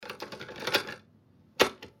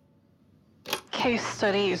Case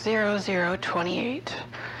Study 0028,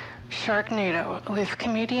 Sharknado, with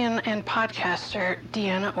comedian and podcaster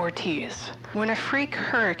Deanna Ortiz. When a freak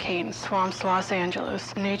hurricane swamps Los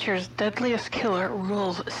Angeles, nature's deadliest killer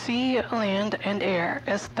rules sea, land, and air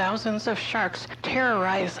as thousands of sharks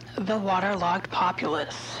terrorize the waterlogged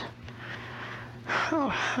populace.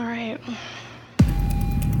 Oh, all right.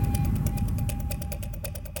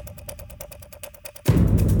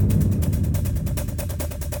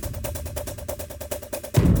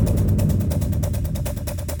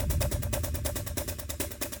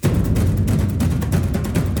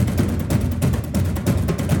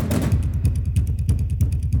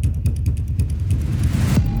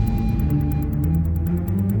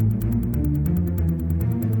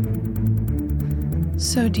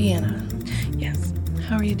 So, Deanna. Yes.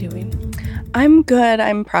 How are you doing? I'm good.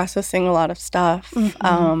 I'm processing a lot of stuff,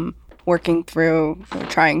 working through,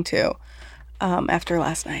 trying to, after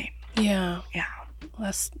last night. Yeah. Yeah.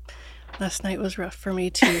 Last night was rough for me,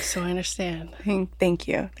 too, so I understand. Thank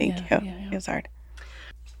you. Thank you. Yeah. It was hard.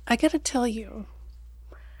 I gotta tell you,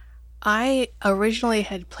 I originally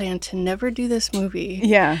had planned to never do this movie.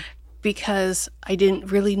 Yeah. Because I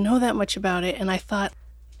didn't really know that much about it, and I thought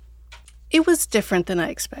it was different than I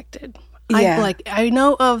expected. Yeah. I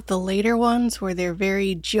know of the later ones where they're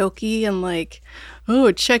very jokey and like,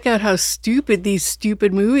 oh, check out how stupid these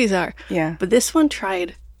stupid movies are. Yeah. But this one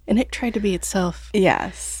tried, and it tried to be itself.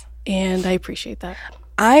 Yes. And I appreciate that.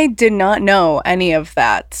 I did not know any of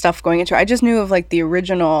that stuff going into it. I just knew of like the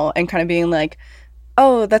original and kind of being like,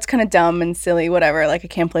 oh, that's kind of dumb and silly, whatever. Like, I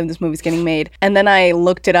can't believe this movie's getting made. And then I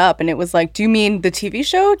looked it up and it was like, do you mean the TV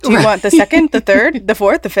show? Do you want the second, the third, the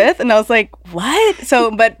fourth, the fifth? And I was like, what? So,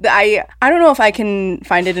 but I don't know if I can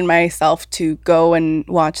find it in myself to go and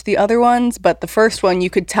watch the other ones. But the first one, you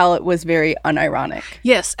could tell it was very unironic.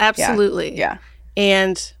 Yes, absolutely. Yeah.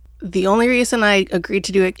 And the only reason I agreed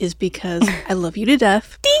to do it is because I love you to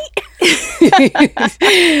death.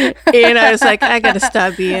 And I was like, I gotta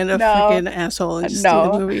stop being a freaking asshole and just do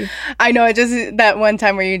the movie. I know, it just that one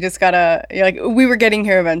time where you're like, we were getting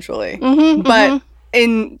here eventually. But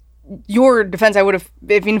in your defense, I would have,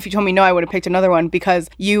 even if you told me no, I would have picked another one because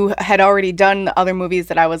you had already done the other movies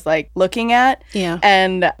that I was like looking at. Yeah.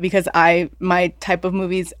 And because my type of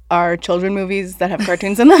movies are children movies that have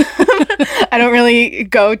cartoons in them. I don't really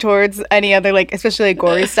go towards any other, like, especially like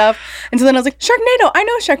gory stuff. And so then I was like, Sharknado. I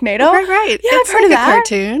know Sharknado. Right. Yeah, It's I've heard like of that. A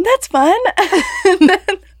cartoon. That's fun.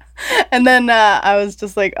 And then I was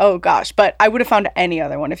just like, oh gosh, but I would have found any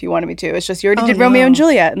other one if you wanted me to. It's just you already did Romeo and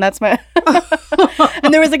Juliet, and that's my.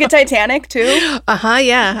 And there was like a Titanic too.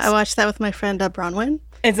 Yeah. I watched that with my friend Bronwyn.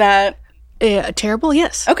 Is that terrible?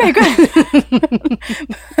 Yes. Okay, good.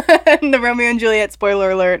 And the Romeo and Juliet,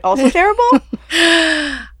 spoiler alert, also terrible.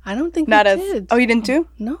 I don't think not we as. did. Oh, you didn't too?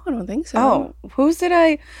 No, I don't think so. Oh, who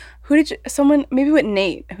did you? Someone maybe with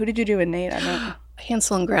Nate. Who did you do with Nate? I don't know.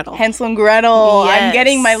 Hansel and Gretel. Hansel and Gretel. Yes. I'm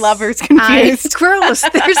getting my lovers confused. It's gross.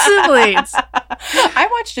 They're siblings. I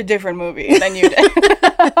watched a different movie than you did.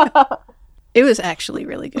 It was actually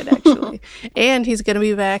really good, actually. And he's going to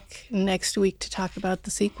be back next week to talk about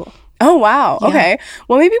the sequel. Oh, wow. Yeah. Okay.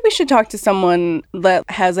 Well, maybe we should talk to someone that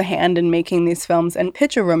has a hand in making these films and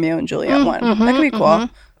pitch a Romeo and Juliet one. That could be cool.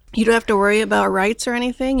 You don't have to worry about rights or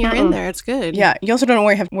anything. You're in there. It's good. Yeah. You also don't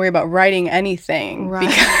have to worry about writing anything. Right.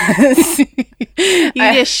 Because you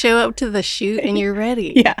just show up to the shoot and you're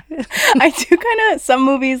ready. Yeah. I do kind of, some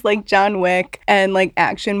movies like John Wick and like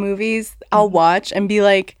action movies, I'll watch and be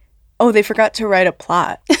like, oh, they forgot to write a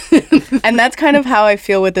plot. And that's kind of how I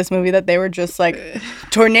feel with this movie, that they were just like,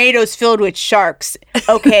 tornadoes filled with sharks.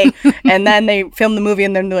 Okay. And then they film the movie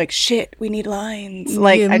and then they're like, shit, we need lines.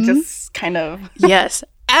 Like, I just kind of. Yes.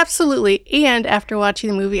 Absolutely. And after watching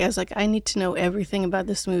the movie, I was like, I need to know everything about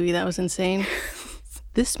this movie. That was insane.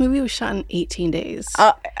 This movie was shot in 18 days.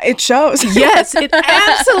 It shows. Yes, it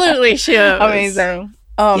absolutely shows. Amazing.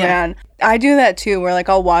 Oh, Yeah. man. I do that too, where like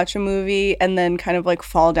I'll watch a movie and then kind of like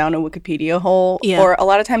fall down a Wikipedia hole. Yeah. Or a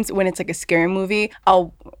lot of times when it's like a scary movie,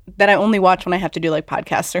 that I only watch when I have to do like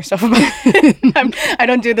podcasts or stuff about it. I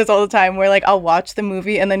don't do this all the time, where like I'll watch the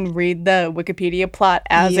movie and then read the Wikipedia plot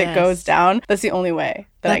as it goes down. That's the only way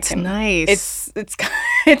that I can. That's nice.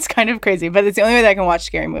 It's kind of crazy, but it's the only way that I can watch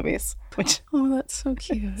scary movies. Which that's so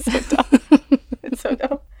cute. so dumb. It's so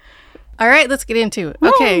dumb. All right, let's get into it.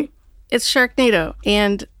 Okay. It's Sharknado,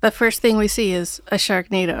 and the first thing we see is a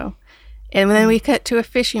Sharknado. And then we cut to a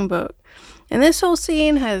fishing boat. And this whole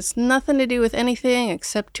scene has nothing to do with anything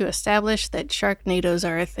except to establish that Sharknadoes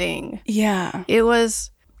are a thing. Yeah. It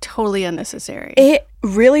was totally unnecessary. It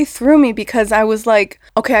really threw me because I was like,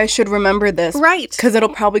 okay, I should remember this. Right. Because it'll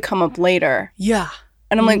probably come up later. Yeah.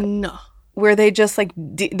 And I'm like, no. where they just like,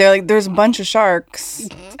 they're like, there's a bunch of sharks,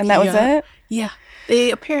 and that was it? Yeah.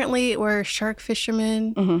 They apparently were shark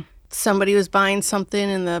fishermen. Somebody was buying something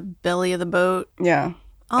in the belly of the boat. Yeah.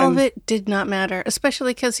 All of it did not matter,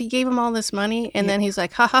 especially because he gave him all this money, and then he's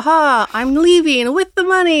like, ha ha ha, I'm leaving with the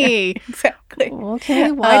money. Exactly.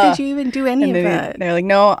 Okay, why did you even do any of that? They're like,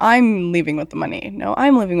 no, I'm leaving with the money. No,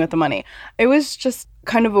 I'm leaving with the money. It was just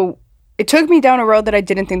kind of it took me down a road that I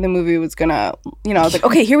didn't think the movie was gonna, I was like,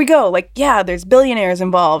 okay, here we go. Like, yeah, there's billionaires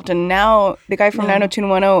involved, and now the guy from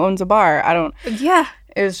 90210 owns a bar. Yeah.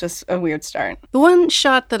 It was just a weird start. The one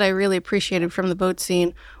shot that I really appreciated from the boat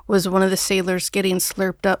scene was one of the sailors getting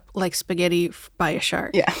slurped up like spaghetti by a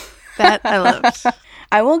shark. Yeah. That I loved.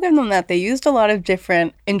 I will give them that. They used a lot of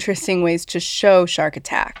different interesting ways to show shark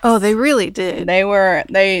attacks. Oh, they really did. They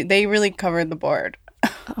really covered the board.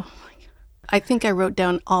 Oh my God. I think I wrote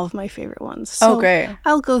down all of my favorite ones. So great.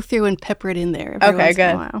 I'll go through and pepper it in there every once in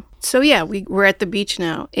a while. So yeah, we're at the beach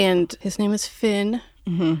now, and his name is Finn.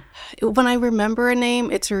 When I remember a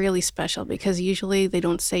name, it's really special because usually they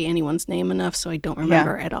don't say anyone's name enough, so I don't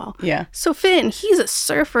remember at all. Yeah. So Finn, he's a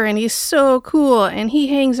surfer and he's so cool, and he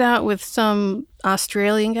hangs out with some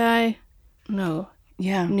Australian guy. No.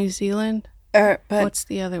 Yeah. New Zealand. But what's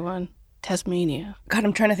the other one? Tasmania. God,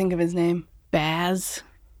 I'm trying to think of his name. Baz.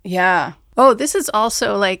 Yeah. Oh, this is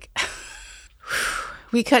also like.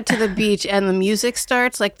 We cut to the beach and the music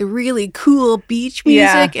starts, like the really cool beach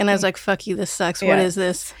music. And I was like, fuck you, this sucks. What is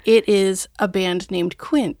this? It is a band named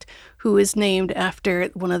Quint, who is named after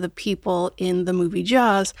one of the people in the movie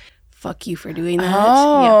Jaws. Fuck you for doing that.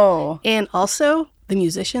 Oh. Yeah. And also, the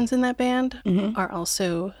musicians in that band are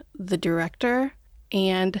also the director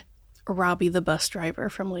and Robbie the bus driver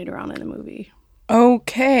from later on in the movie.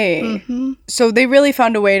 Okay. So they really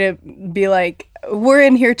found a way to be like, we're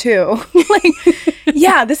in here too. Like,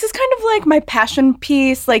 yeah, this is kind of like my passion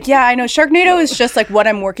piece. Like, yeah, I know Sharknado is just like what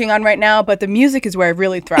I'm working on right now, but the music is where I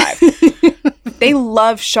really thrive. They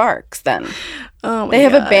love sharks then. Oh my They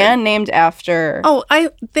have God. a band named after. Oh,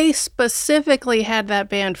 they specifically had that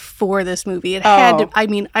band for this movie. It had to, I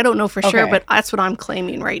mean, I don't know for sure, but that's what I'm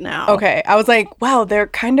claiming right now. Okay. I was like, wow, they're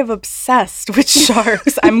kind of obsessed with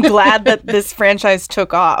sharks. I'm glad that this franchise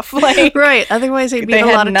took off. Like, right. Otherwise, they'd be in a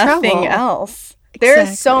lot of trouble. They had nothing else. There are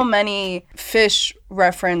so many fish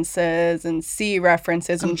references and sea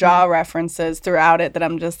references and jaw references throughout it that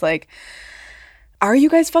I'm just like, are you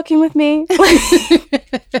guys fucking with me?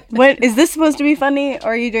 What is this supposed to be funny, or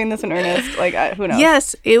are you doing this in earnest? Like, who knows?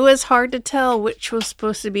 Yes, it was hard to tell which was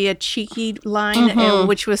supposed to be a cheeky line and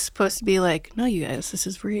which was supposed to be like, no, you guys, this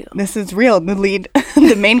is real. This is real.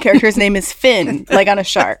 The main character's name is Finn, like on a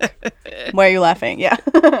shark. Why are you laughing? Yeah.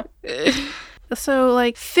 So,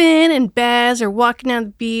 like, Finn and Baz are walking down the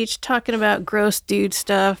beach talking about gross dude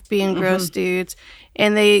stuff, being gross dudes.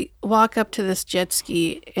 And they walk up to this jet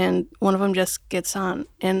ski, and one of them just gets on.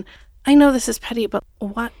 And I know this is petty, but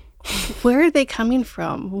where are they coming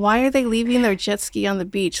from? Why are they leaving their jet ski on the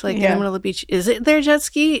beach, like in the middle of the beach? Is it their jet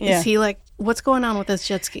ski? Yeah. Is he like, what's going on with this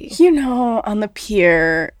jet ski? On the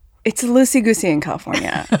pier, it's loosey-goosey in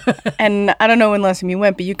California. And I don't know when last time you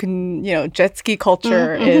went, but you can, jet ski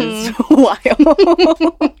culture is wild.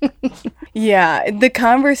 Yeah, the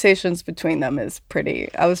conversations between them is pretty.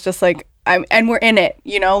 I was just like, and we're in it,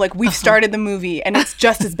 like we've started the movie and it's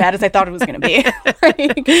just as bad as I thought it was going to be.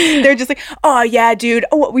 Like, they're just like, oh yeah, dude.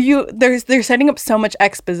 Oh, what were you? They're setting up so much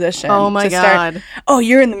exposition. Oh my God. Oh,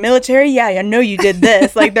 you're in the military? Yeah, I know you did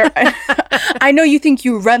this. Like, I know you think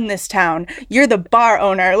you run this town. You're the bar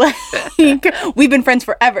owner. Like, we've been friends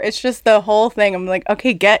forever. It's just the whole thing. I'm like,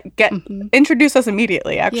 okay, introduce us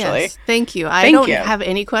immediately. Actually, yes, thank you. I don't have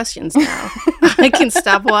any questions now. I can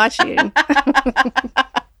stop watching.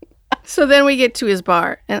 So then we get to his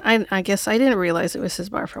bar, and I guess I didn't realize it was his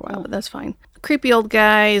bar for a while, but that's fine. Creepy old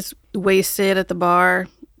guy is wasted at the bar,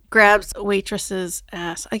 grabs a waitress's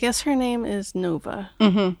ass. I guess her name is Nova.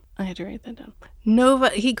 I had to write that down. Nova,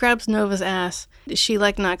 he grabs Nova's ass. She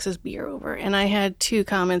knocks his beer over, and I had 2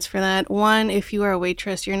 comments for that. 1, if you are a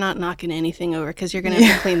waitress, you're not knocking anything over because you're going to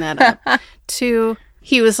have to clean that up. 2,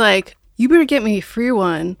 he was like, you better get me a free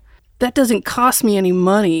one. That doesn't cost me any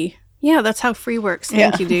money. Yeah, that's how free works.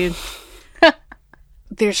 Thank you, dude.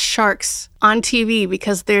 There's sharks on TV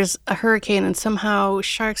because there's a hurricane and somehow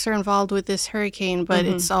sharks are involved with this hurricane, but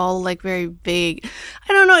it's all very vague.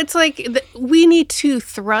 I don't know. It's like we need to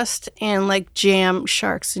thrust and jam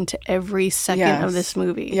sharks into every second of this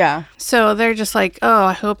movie. Yeah. So they're just like, oh,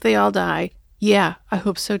 I hope they all die. Yeah, I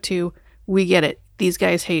hope so too. We get it. These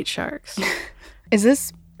guys hate sharks. Is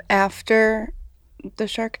this after the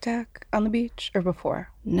shark attack on the beach or before?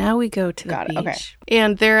 Now we go to the beach. Okay.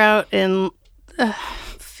 And they're out and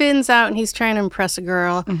Finn's out and he's trying to impress a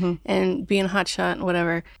girl and being a hotshot and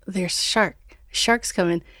whatever. There's a shark. Shark's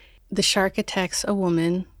coming. The shark attacks a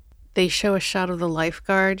woman. They show a shot of the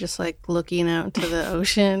lifeguard just like looking out into the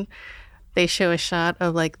ocean. They show a shot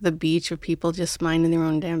of like the beach of people just minding their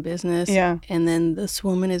own damn business. Yeah. And then this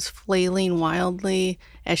woman is flailing wildly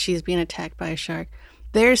as she's being attacked by a shark.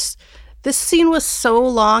 This scene was so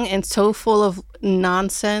long and so full of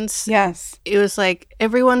nonsense. Yes. It was like,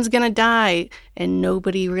 everyone's going to die, and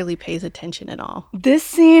nobody really pays attention at all. This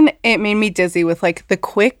scene, it made me dizzy with, like, the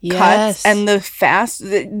quick cuts and the fast,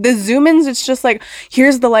 the zoom-ins. It's just like,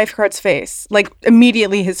 here's the lifeguard's face. Like,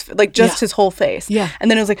 immediately his whole face. Yeah. And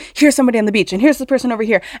then it was like, here's somebody on the beach, and here's the person over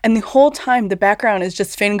here. And the whole time, the background is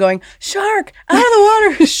just Finn going, shark, out of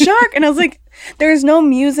the water, shark. And I was like, there's no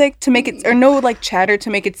music to make it, or no like chatter to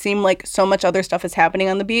make it seem like so much other stuff is happening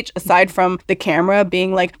on the beach aside from the camera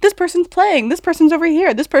being like, this person's playing, this person's over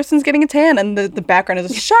here, this person's getting a tan, and the background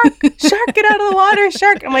is a shark, shark, get out of the water,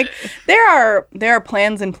 shark. I'm like, there are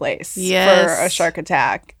plans in place for a shark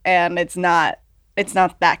attack, and it's not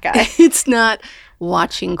that guy. It's not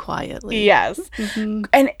watching quietly. Yes.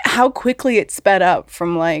 And how quickly it sped up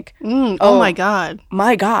from like, oh my God.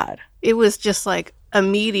 My God. It was just like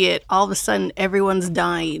immediate. All of a sudden, everyone's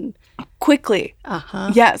dying. Quickly.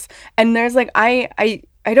 Yes. And there's like, I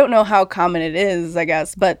don't know how common it is, I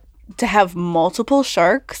guess, but to have multiple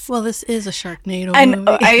sharks. Well, this is a Sharknado and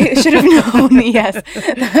movie. I should have known, yes.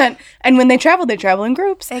 And when they travel in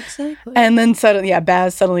groups. Exactly. And then suddenly,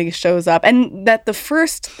 Baz suddenly shows up. And that the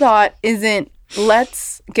first thought isn't,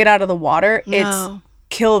 let's get out of the water. No. It's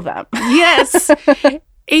kill them. Yes.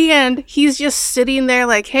 And he's just sitting there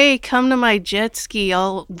like, hey, come to my jet ski.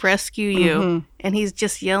 I'll rescue you. And he's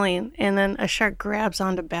just yelling. And then a shark grabs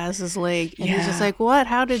onto Baz's leg. And he's just like, what?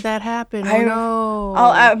 How did that happen? Oh, no.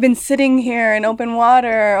 I've been sitting here in open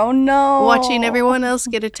water. Oh, no. Watching everyone else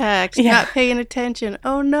get attacked. Not paying attention.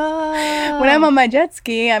 Oh, no. When I'm on my jet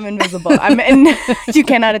ski, I'm invisible. You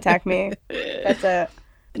cannot attack me. That's it.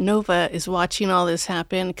 Nova is watching all this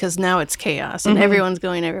happen because now it's chaos and everyone's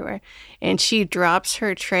going everywhere. And she drops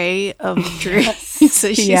her tray of drinks.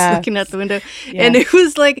 So she's looking out the window. And it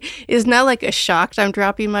was like, it's not like a shocked I'm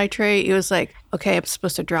dropping my tray. It was like, okay, I'm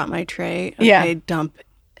supposed to drop my tray. Okay, dump.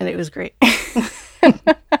 And it was great.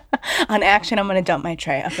 On action, I'm going to dump my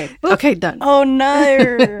tray. Okay. Boop. Okay, done. Oh,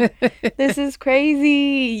 no. This is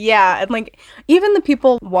crazy. Yeah. And like, even the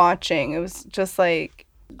people watching, it was just like,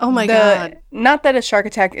 oh my God. Not that a shark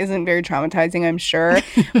attack isn't very traumatizing, I'm sure,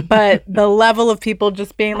 but the level of people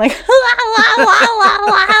just being like, la, la, la, la,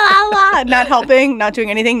 la, la, la, not helping, not doing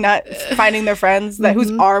anything, not finding their friends,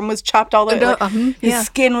 whose arm was chopped all the way. Like, his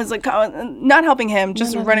skin was like, not helping him,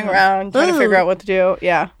 just running around, trying to figure out what to do.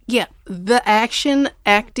 Yeah. Yeah. The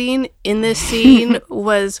acting in this scene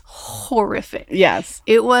was horrific. Yes.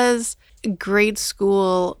 It was grade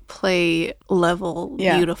school play level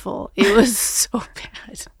beautiful. It was so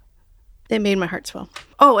bad. It made my heart swell.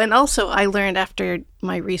 Oh, and also I learned after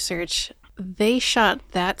my research, they shot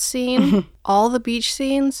that scene, all the beach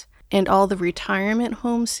scenes, and all the retirement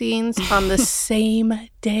home scenes on the same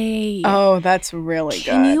day. Oh, that's really good.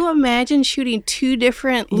 Can you imagine shooting 2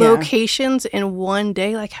 different locations in one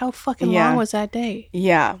day? Like, how fucking long was that day?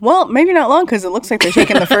 Yeah. Well, maybe not long because it looks like they're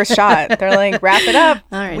taking the first shot. They're like, wrap it up.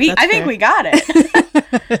 All right, I think we got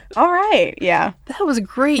it. All right. Yeah. That was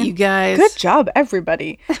great, you guys. Good job,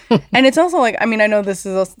 everybody. And it's also like, I mean, I know this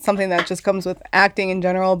is something that just comes with acting in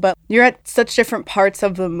general, but you're at such different parts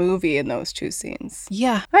of the movie in those 2 scenes.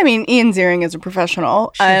 Yeah. I mean, Ian Ziering is a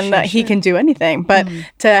professional he can do anything, but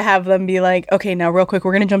to have them be like, okay, now real quick,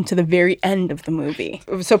 we're going to jump to the very end of the movie.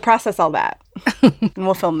 So process all that. And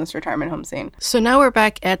we'll film this retirement home scene. So now we're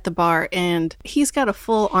back at the bar and he's got a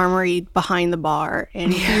full armory behind the bar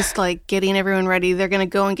and he's like getting everyone ready. They're going to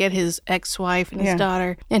go and get his ex-wife and his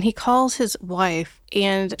daughter. And he calls his wife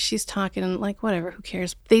and she's talking like, whatever, who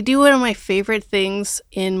cares? They do one of my favorite things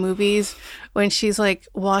in movies when she's like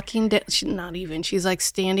walking down, she's like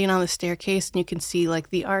standing on the staircase and you can see like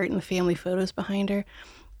the art and the family photos behind her.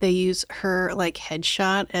 They use her like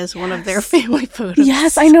headshot as one of their family photos.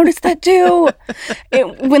 Yes, I noticed that too.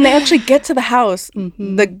 When they actually get to the house,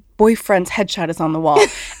 the boyfriend's headshot is on the wall.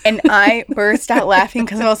 And I burst out laughing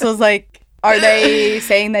because I also was like, are they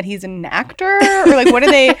saying that he's an actor? Or like, what are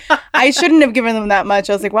they? I shouldn't have given them that much.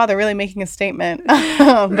 I was like, wow, they're really making a statement.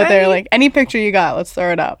 But they're like, any picture you got, let's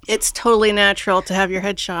throw it up. It's totally natural to have your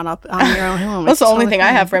headshot up on your own home. That's the only thing I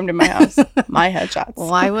have framed in my house. My headshots.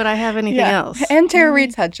 Why would I have anything else? And Tara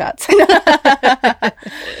Reid's headshots.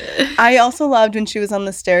 I also loved when she was on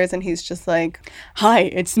the stairs and he's just like, hi,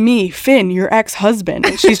 it's me, Finn, your ex-husband.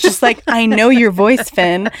 And she's just like, I know your voice,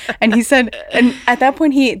 Finn. And he said, and at that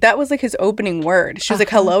point, that was like his opening word. She was like,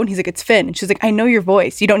 hello. And he's like, it's Finn. And she's like, I know your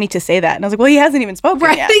voice. You don't need to say that. And I was like, well, he hasn't even spoken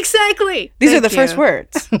Right, yet. exactly. These are the first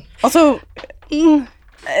words. Also,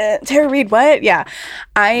 Tara Reid, what? Yeah.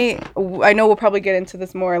 I know we'll probably get into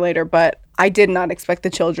this more later, but I did not expect the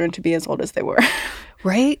children to be as old as they were.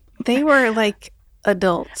 Right? They were like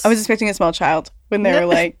adults. I was expecting a small child when they were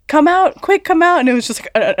like, come out, quick, come out. And it was just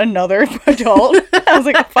like another adult. I was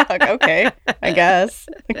like, oh, fuck, okay, I guess.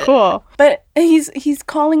 Like, cool. But he's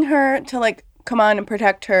calling her to like, come on and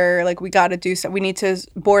protect her. Like, we got to do something. We need to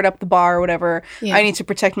board up the bar or whatever. Yeah. I need to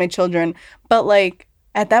protect my children. But like,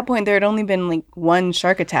 at that point, there had only been like one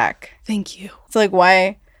shark attack. Thank you. So like,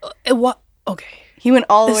 why? What? Okay. He went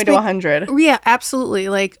all the way to 100. Yeah, absolutely.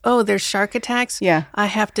 Like, oh, there's shark attacks? Yeah. I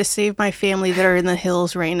have to save my family that are in the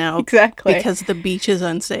hills right now. Exactly. Because the beach is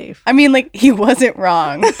unsafe. I mean, like, he wasn't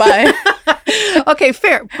wrong, but... Okay,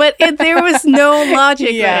 fair. But there was no logic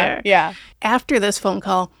there. Yeah. After this phone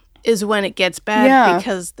call is when it gets bad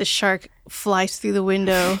because the shark flies through the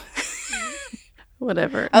window.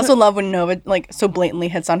 Whatever. I also love when Nova like so blatantly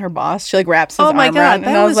hits on her boss. She like wraps his arm around. That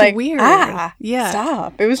and I was like, weird. Yeah.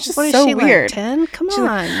 Stop. It was just what so is she, weird. Like 10? Come She's on.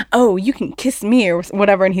 Like, oh, you can kiss me or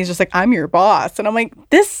whatever. And he's just like, I'm your boss. And I'm like,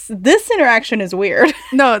 this interaction is weird.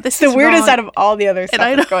 No, this is the weirdest wrong. Out of all the other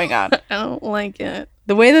stuff that's going on. I don't like it.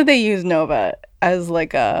 The way that they use Nova as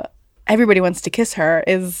like everybody wants to kiss her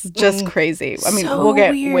is just crazy. I mean, we'll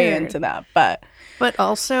get way into that, but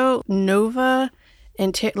also Nova.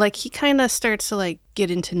 And like he kind of starts to like get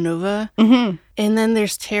into Nova, and then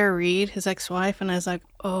there's Tara Reid, his ex-wife, and I was like,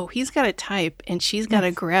 oh, he's got a type, and she's got a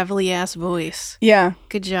gravelly ass voice. Yeah,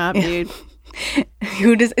 good job, dude.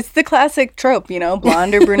 It's the classic trope, you know,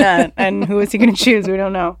 blonde or brunette, and who is he going to choose? We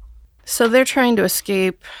don't know. So they're trying to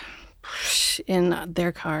escape in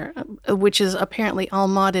their car, which is apparently all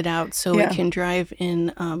modded out so it can drive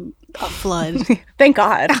in a flood. Thank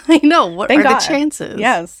God. I know. What are the chances?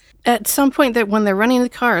 Yes. At some point, that when they're running the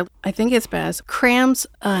car, I think it's Baz, crams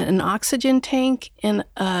an oxygen tank in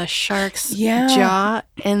a shark's jaw,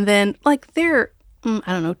 and then like they're, I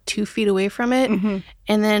don't know, 2 feet away from it,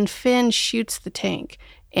 and then Finn shoots the tank,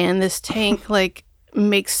 and this tank like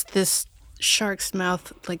makes this shark's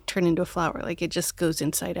mouth like turn into a flower, like it just goes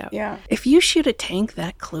inside out. Yeah. If you shoot a tank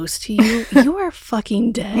that close to you, you are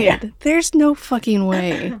fucking dead. Yeah. There's no fucking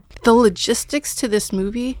way. The logistics to this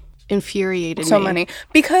movie infuriated so me. many,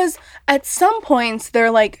 because at some points they're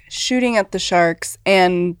like shooting at the sharks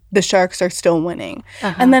and the sharks are still winning,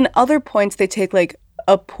 and then other points they take like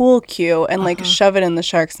a pool cue and like shove it in the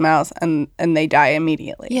shark's mouth and they die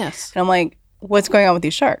immediately. Yes. And I'm like, what's going on with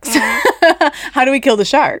these sharks? How do we kill the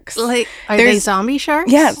sharks? Like, are they zombie sharks?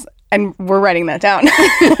 Yes. And we're writing that down.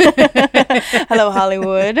 Hello,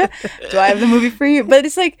 Hollywood. Do I have the movie for you? But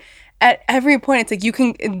it's like at every point it's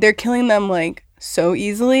like they're killing them like so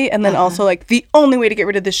easily, and then also like the only way to get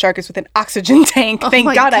rid of this shark is with an oxygen tank.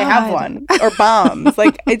 Thank God I have one. Or bombs.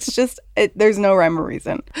 Like it's just there's no rhyme or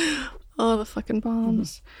reason. Oh, the fucking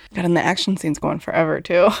bombs. God, and the action scene's going forever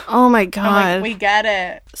too. Oh my God. I'm like, we get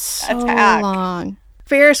it. So long.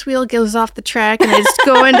 Ferris wheel goes off the track and it's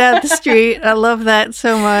going down the street. I love that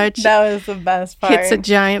so much. That was the best part. Hits a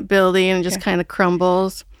giant building and just kind of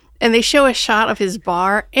crumbles. And they show a shot of his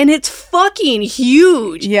bar, and it's fucking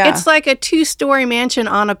huge. Yeah. It's like a 2-story mansion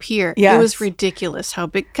on a pier. Yes. It was ridiculous how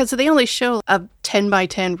big, because they only show a 10 by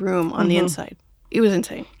 10 room on the inside. It was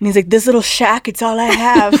insane. And he's like, this little shack, it's all I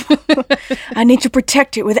have. I need to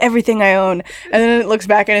protect it with everything I own. And then it looks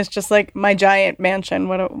back and it's just like my giant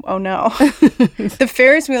mansion. Oh no. The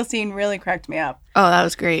Ferris wheel scene really cracked me up. Oh, that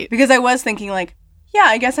was great. Because I was thinking like, yeah,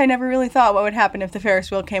 I guess I never really thought what would happen if the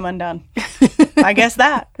Ferris wheel came undone. I guess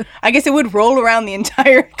it would roll around the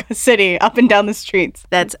entire city, up and down the streets.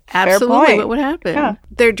 That's absolutely what would happen. Yeah.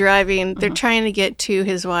 They're driving. They're trying to get to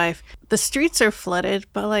his wife. The streets are flooded,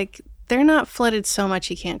 but like they're not flooded so much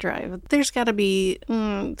he can't drive. There's got to be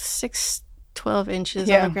 12 inches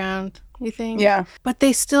on the ground, you think? Yeah. But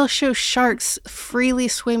they still show sharks freely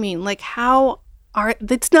swimming. Like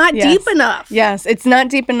it's not deep enough. Yes, it's not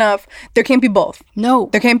deep enough. There can't be both. No.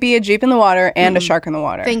 There can't be a Jeep in the water and a shark in the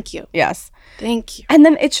water. Thank you. Yes. Thank you. And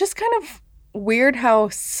then it's just kind of weird how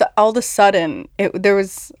all of a sudden there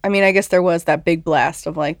was, I mean, I guess there was that big blast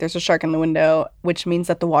of like, there's a shark in the window, which means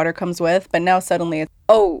that the water comes with. But now suddenly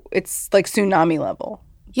it's like tsunami level.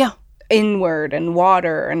 Yeah. Inward and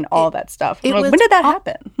water and all that stuff. Like, when did that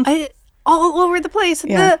happen? All over the place.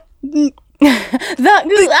 Yeah. The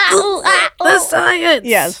science.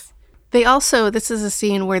 Yes. They also, this is a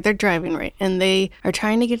scene where they're driving, right? And they are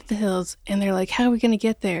trying to get to the hills, and they're like, how are we going to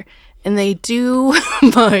get there? And they do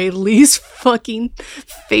my least fucking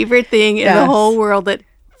favorite thing in the whole world that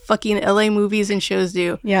fucking LA movies and shows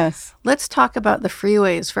do. Yes. Let's talk about the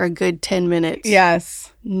freeways for a good 10 minutes.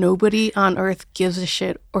 Yes. Nobody on earth gives a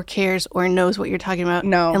shit or cares or knows what you're talking about.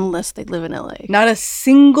 No. Unless they live in LA. Not a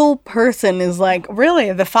single person is like,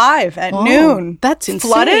 really, the 5 at noon. That's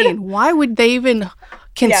insane. Flooded? Why would they even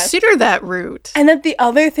consider that route? And then the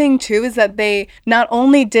other thing, too, is that they not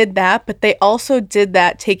only did that, but they also did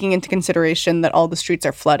that taking into consideration that all the streets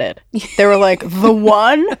are flooded. They were like, the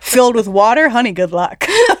one filled with water? Honey, good luck.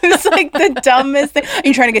 It's like the dumbest thing. Are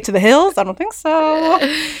you trying to get to the hills? I don't think so.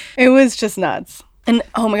 It was just nuts. And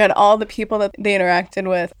oh my God, all the people that they interacted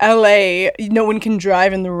with. LA, no one can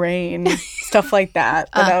drive in the rain. Stuff like that.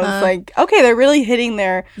 And I was like, okay, they're really hitting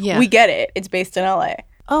there. Yeah. We get it. It's based in LA.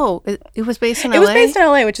 Oh, it was based in LA? It was based in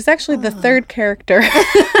LA, which is actually the third character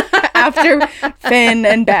after Finn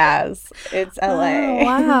and Baz. It's LA. Oh,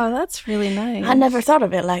 wow, that's really nice. I never thought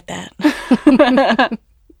of it like that.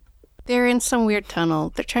 They're in some weird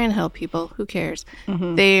tunnel. They're trying to help people. Who cares?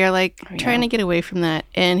 Mm-hmm. They are like trying to get away from that.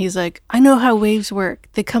 And he's like, I know how waves work.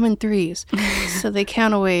 They come in threes. So they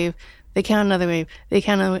count a wave. They count another wave. They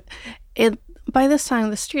count another wave. By this time,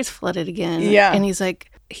 the street's flooded again. Yeah. And he's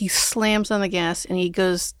like, he slams on the gas and he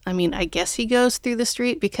goes, I guess he goes through the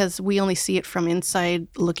street because we only see it from inside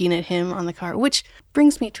looking at him on the car, which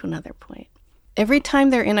brings me to another point. Every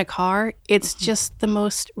time they're in a car, it's just the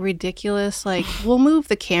most ridiculous, like, we'll move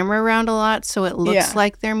the camera around a lot so it looks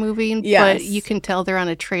like they're moving, but you can tell they're on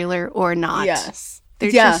a trailer or not. Yes. They're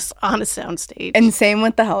just on a soundstage. And same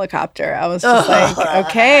with the helicopter. I was just like,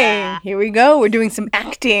 okay, here we go. We're doing some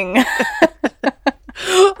acting.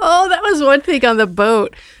 Oh, that was one thing on the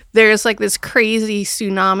boat. There's like this crazy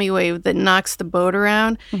tsunami wave that knocks the boat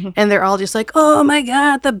around, and they're all just like, oh my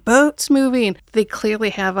God, the boat's moving. They clearly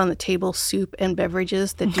have on the table soup and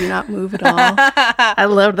beverages that do not move at all. I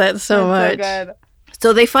love that so much. So good.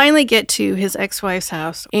 So they finally get to his ex-wife's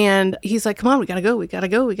house, and he's like, come on, we gotta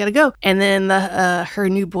go. And then her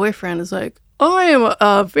new boyfriend is like, I am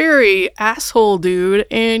a very asshole dude,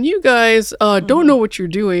 and you guys don't know what you're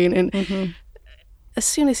doing. And as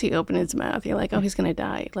soon as he opened his mouth, you're like, oh, he's going to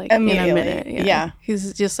die. Like, in a minute. Yeah.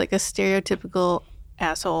 He's just like a stereotypical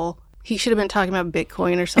asshole. He should have been talking about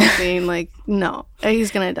Bitcoin or something. Like, no, he's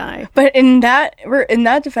going to die. But in that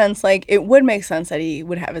defense, like, it would make sense that he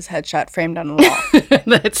would have his headshot framed on the wall.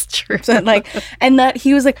 That's true. So, like, and that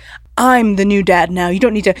he was like, I'm the new dad now. You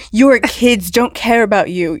don't need to. Your kids don't care about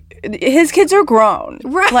you. His kids are grown.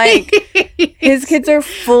 Right. Like, his kids are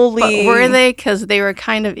fully... But were they? Because they were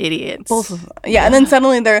kind of idiots. Both of them. Yeah, and then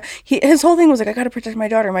suddenly his whole thing was like, I got to protect my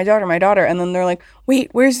daughter. And then they're like, wait,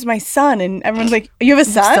 where's my son? And everyone's like, you have a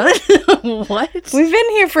son? What? We've been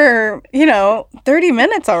here for, 30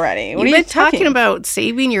 minutes already. What You've are you been talking about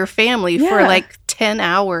saving your family for like 10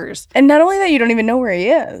 hours. And not only that, you don't even know where he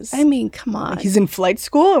is. I mean, come on. He's in flight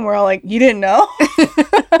school, and we're all like, you didn't know?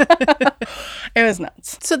 It was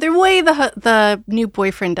nuts. So the way the new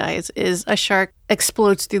boyfriend dies is a shark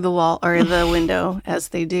explodes through the wall or the window, as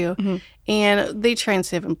they do, and they try and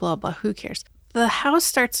save him, blah, blah, who cares? The house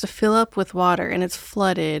starts to fill up with water, and it's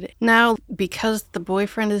flooded. Now, because the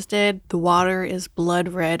boyfriend is dead, the water is blood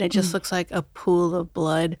red. It just looks like a pool of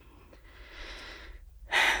blood.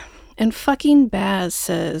 And fucking Baz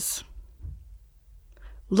says,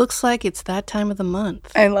 looks like it's that time of the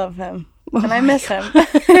month. I love him. And I miss him.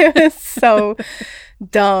 It was so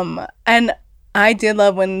dumb. And I did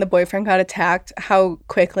love when the boyfriend got attacked, how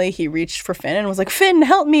quickly he reached for Finn and was like, Finn,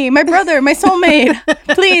 help me. My brother, my soulmate.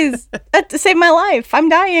 Please, save my life. I'm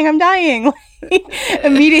dying.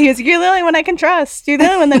 Immediately, he was like, you're the only one I can trust. You're the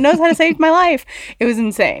only one that knows how to save my life. It was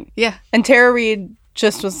insane. Yeah. And Tara Reid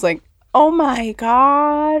just was like, oh my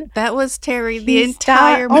God. That was Terry the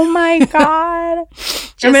entire Oh my God.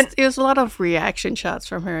 It was a lot of reaction shots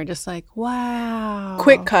from her, just like, wow.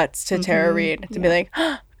 Quick cuts to Tara Reid to be like,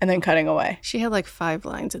 and then cutting away. She had like 5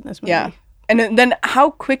 lines in this movie. Yeah. And then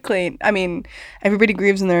how quickly, I mean, everybody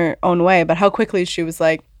grieves in their own way, but how quickly she was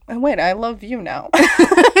like, oh, wait, I love you now.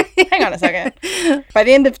 Hang on a second. By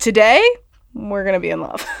the end of today, we're going to be in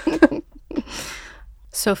love.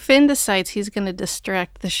 So Finn decides he's going to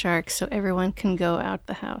distract the shark so everyone can go out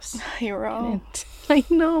the house. Hero. I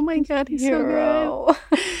know, oh my God, he's so good.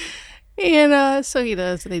 And so he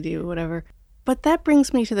does, they do, whatever. But that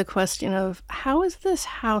brings me to the question of, how is this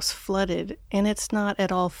house flooded and it's not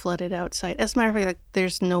at all flooded outside? As a matter of fact, like,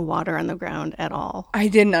 there's no water on the ground at all. I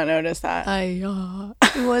did not notice that.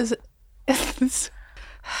 It was...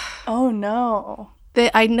 Oh, no.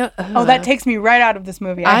 I know. Oh, that takes me right out of this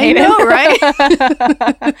movie. I hate know, it.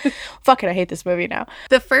 right? Fuck it, I hate this movie now.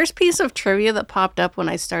 The first piece of trivia that popped up when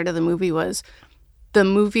I started the movie was the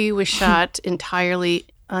movie was shot entirely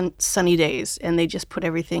on sunny days, and they just put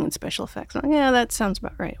everything in special effects. I'm like, yeah, that sounds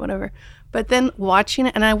about right, whatever. But then watching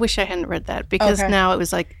it, and I wish I hadn't read that because now it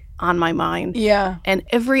was like on my mind. Yeah. And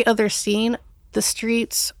every other scene, the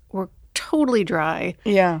streets were totally dry.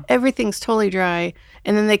 Yeah. Everything's totally dry.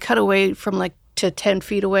 And then they cut away from like to 10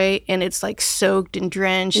 feet away, and it's like soaked and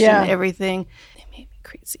drenched and everything. It made me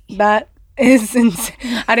crazy. That is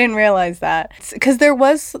insane. I didn't realize that. Because there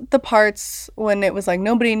was the parts when it was like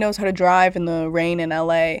nobody knows how to drive in the rain in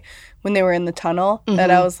LA when they were in the tunnel that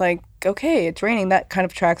I was like, okay, it's raining. That kind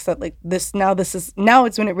of tracks that like now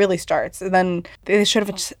it's when it really starts. And then they should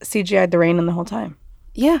have CGI'd the rain in the whole time.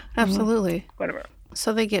 Yeah, absolutely. Whatever.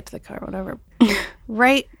 So they get to the car, whatever.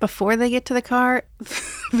 Right before they get to the car,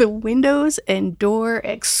 the windows and door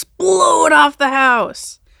explode off the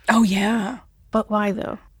house. Oh, yeah. But why,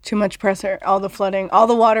 though? Too much pressure, all the flooding, all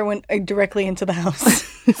the water went directly into the house.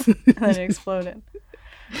 And then it exploded.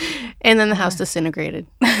 And then the house disintegrated.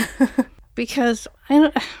 Because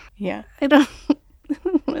I don't.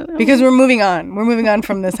 Because we're moving on. We're moving on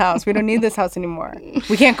from this house. We don't need this house anymore.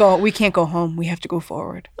 We can't go home. We have to go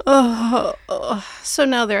forward. Oh. So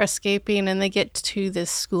now they're escaping and they get to this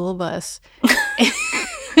school bus.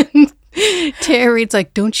 And Tara Reid's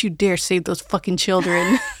like, don't you dare save those fucking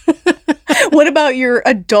children. What about your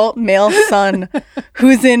adult male son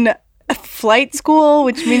who's in flight school,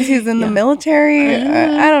 which means he's in the military?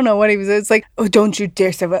 I don't know what he was. It's like, oh, don't you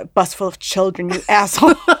dare save a bus full of children, you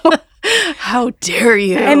asshole. How dare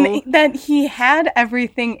you? And that he had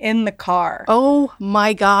everything in the car. Oh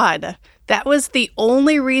my God. That was the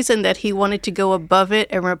only reason that he wanted to go above it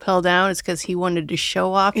and rappel down is because he wanted to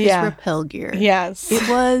show off his rappel gear. Yes. It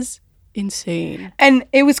was insane. And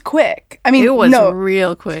it was quick. I mean, it was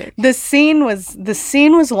real quick. The scene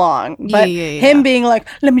was long, but him being like,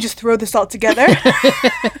 let me just throw this all together.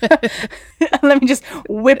 Let me just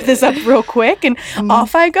whip this up real quick and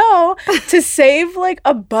off I go to save like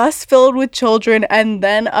a bus filled with children and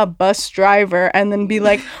then a bus driver and then be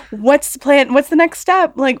like, what's the plan? What's the next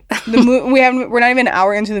step? Like we're not even an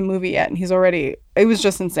hour into the movie yet and he's already. It was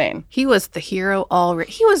just insane. He was the hero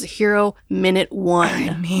already. He was a hero minute one.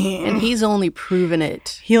 I mean, and he's only proven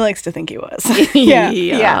it. He likes to think he was.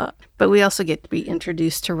 Yeah. But we also get to be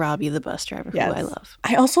introduced to Robbie, the bus driver, who I love.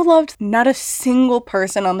 I also loved not a single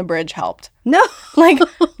person on the bridge helped. No. Like,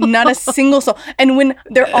 not a single soul. And when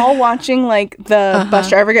they're all watching, like, the bus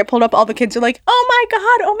driver get pulled up, all the kids are like, oh my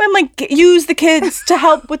God, oh man, like, use the kids to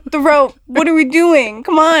help with the rope. What are we doing?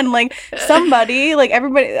 Come on. Like, somebody, like,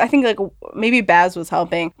 everybody, I think, like, maybe Baz was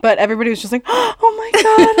helping, but everybody was just like, oh my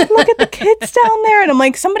God, look at the kids down there. And I'm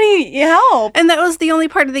like, somebody help. And that was the only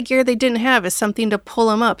part of the gear they didn't have is something to pull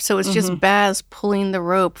them up. So it's just Baz pulling the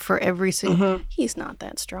rope for every single. He's not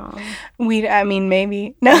that strong. I mean,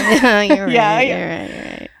 maybe. No. You're right. Yeah. You're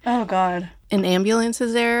right. Oh, God. An ambulance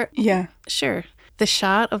is there? Yeah. Sure. The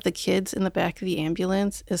shot of the kids in the back of the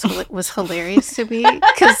ambulance was hilarious to me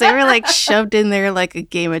because they were like shoved in there like a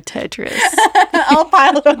game of Tetris. All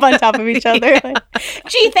piled up on top of each other. Like,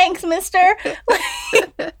 gee, thanks, mister.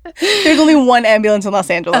 There's only one ambulance in Los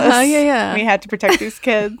Angeles. Yeah. We had to protect these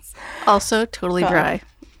kids. Also, totally dry.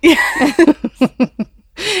 Yeah.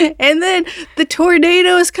 And then the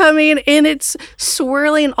tornado is coming and it's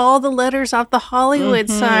swirling all the letters off the Hollywood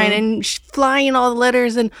sign and flying all the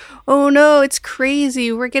letters and oh no, it's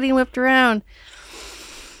crazy. We're getting whipped around.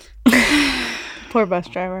 Poor bus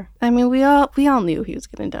driver. I mean, we all knew he was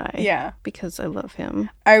going to die. Yeah. Because I love him.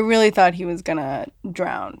 I really thought he was going to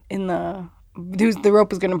drown in the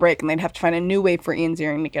rope was going to break and they'd have to find a new way for Ian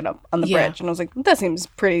Ziering to get up on the bridge. And I was like, that seems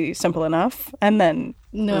pretty simple enough. And then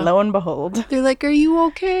lo and behold. They're like, are you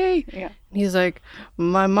okay? Yeah. And he's like,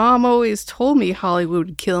 my mom always told me Hollywood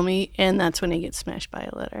would kill me. And that's when he gets smashed by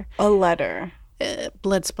a letter. A letter.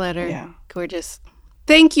 Blood splatter. Yeah. Gorgeous.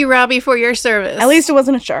 Thank you, Robbie, for your service. At least it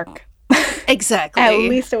wasn't a shark. Exactly. At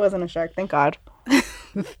least it wasn't a shark. Thank God.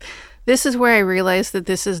 This is where I realized that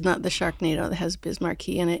this is not the Sharknado that has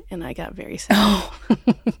Bismarcky in it, and I got very sad. Oh.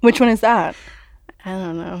 Which one is that? I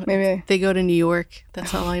don't know. Maybe. They go to New York.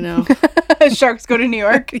 That's all I know. Sharks go to New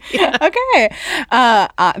York? Yeah. Okay.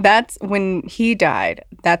 That's when he died.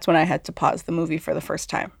 That's when I had to pause the movie for the first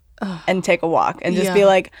time and take a walk and just be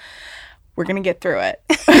like, we're going to get through it.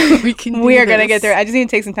 We are going to get through it. I just need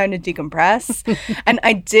to take some time to decompress. And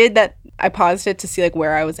I did that. I paused it to see like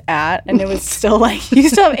where I was at. And it was still like, you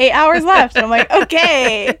still have 8 hours left. And I'm like,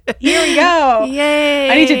 okay, here we go.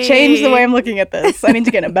 Yay. I need to change the way I'm looking at this. I need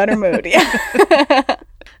to get in a better mood. Yeah.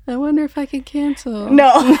 I wonder if I can cancel.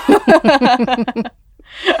 No.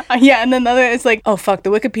 Yeah, and then the other is like, oh, fuck, the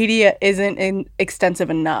Wikipedia isn't extensive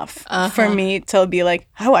enough for me to be like,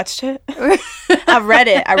 I watched it. I've read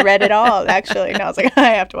it. I read it all, actually. And I was like, I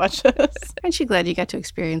have to watch this. Aren't you glad you got to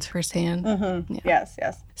experience firsthand? Mm-hmm. Yeah.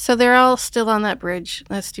 Yes. So they're all still on that bridge,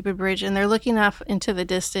 that stupid bridge, and they're looking off into the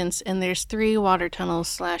distance, and there's 3 water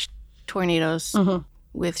tunnels / tornadoes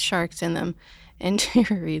with sharks in them. And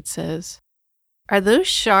Tara Reid says, are those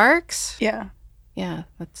sharks? Yeah. Yeah,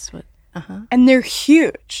 that's what. And they're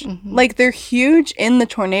huge. Like, they're huge in the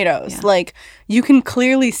tornadoes. Yeah. Like, you can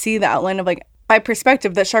clearly see the outline of, like, by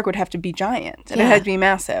perspective, that shark would have to be giant. And it had to be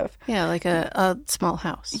massive. Yeah, like a small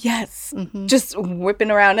house. Yes. Just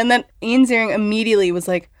whipping around. And then Ian Ziering immediately was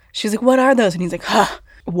like, she's like, what are those? And he's like,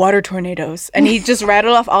 water tornadoes. And he just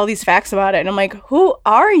rattled off all these facts about it. And I'm like, who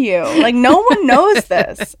are you? Like, no one knows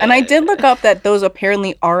this. And I did look up that those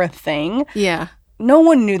apparently are a thing. Yeah. No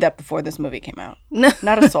one knew that before this movie came out. No.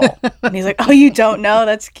 Not a soul. And he's like, oh, you don't know?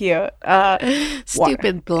 That's cute.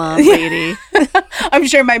 Stupid blonde lady. I'm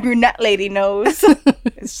sure my brunette lady knows.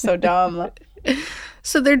 It's so dumb.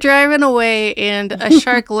 So they're driving away, and a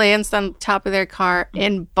shark lands on top of their car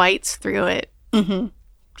and bites through it.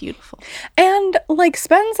 Beautiful. And, like,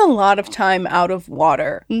 spends a lot of time out of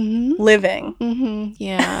water living.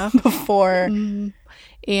 Yeah. Before.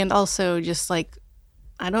 And also just, like,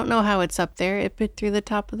 I don't know how it's up there. It bit through the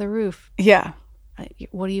top of the roof. Yeah.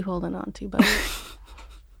 What are you holding on to, buddy?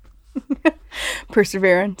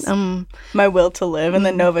 Perseverance. My will to live. And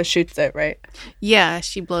then Nova shoots it, right? Yeah,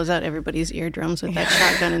 she blows out everybody's eardrums with that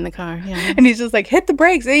shotgun in the car. Yeah. And he's just like, hit the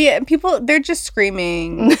brakes. Yeah, people, they're just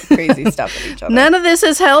screaming crazy stuff at each other. None of this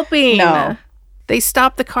is helping. No. They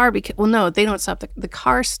stop the car because, well, no, they don't stop. The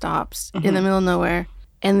car stops in the middle of nowhere.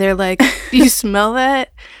 And they're like, do you smell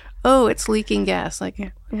that? Oh, it's leaking gas.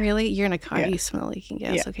 Like, really? You're in a car. You smell leaking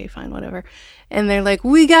gas. Yeah. Okay, fine, whatever. And they're like,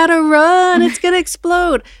 we gotta run. It's gonna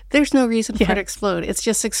explode. There's no reason for it to explode. It's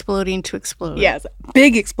just exploding to explode. Yes.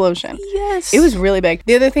 Big explosion. Yes. It was really big.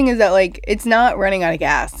 The other thing is that, like, it's not running out of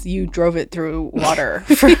gas. You drove it through water.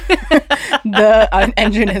 The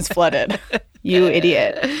engine is flooded. You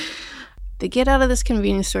idiot. They get out of this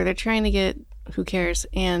convenience store. They're trying to get, who cares?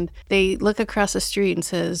 And they look across the street and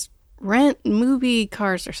says, rent movie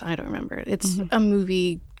cars, or I don't remember. It's a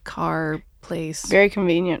movie car place. Very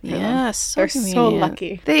convenient for them. Yes, so they're convenient. so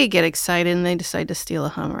lucky. They get excited and they decide to steal a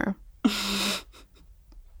Hummer.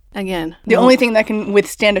 Again, The only thing that can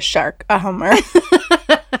withstand a shark, a Hummer.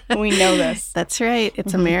 We know this. That's right.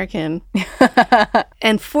 It's American.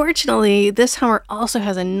 And fortunately, this Hummer also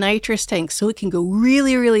has a nitrous tank, so it can go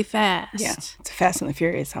really, really fast. Yeah, it's a Fast and the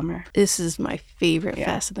Furious Hummer. This is my favorite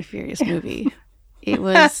Fast and the Furious movie. It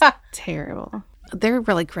was terrible. They're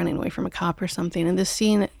like running away from a cop or something. In this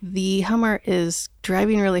scene, the Hummer is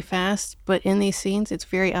driving really fast, but in these scenes, it's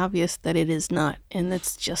very obvious that it is not. And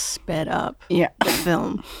it's just sped up the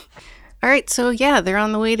film. All right, so yeah, they're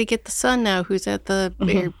on the way to get the son now, who's at the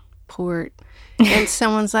airport. And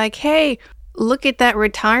someone's like, hey, look at that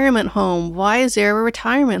retirement home. Why is there a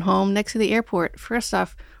retirement home next to the airport? First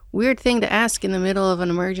off, weird thing to ask in the middle of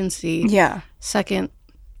an emergency. Yeah. Second,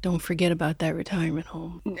 don't forget about that retirement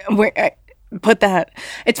home. Put that.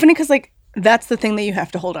 It's funny because, like, that's the thing that you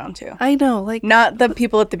have to hold on to. I know, like, not the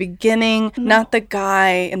people at the beginning, not the guy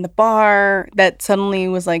in the bar that suddenly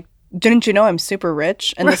was like, didn't you know I'm super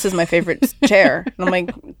rich and this is my favorite chair? And I'm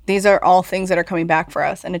like, these are all things that are coming back for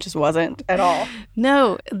us, and it just wasn't at all.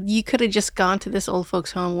 No, you could have just gone to this old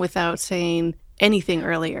folks' home without saying anything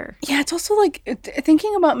earlier. Yeah, it's also like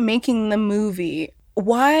thinking about making the movie.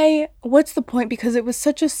 What's the point? Because it was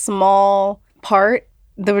such a small part.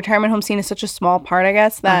 The retirement home scene is such a small part, I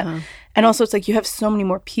guess, that and also it's like you have so many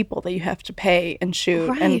more people that you have to pay and shoot.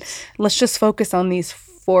 Right. And let's just focus on these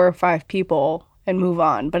 4 or 5 people and move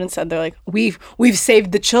on. But instead they're like, we've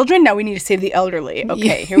saved the children, now we need to save the elderly.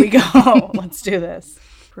 Okay, here we go. Let's do this.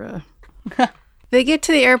 Bruh. They get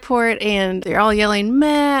to the airport and they're all yelling,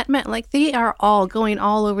 Matt, Matt. Like, they are all going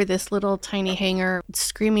all over this little tiny hangar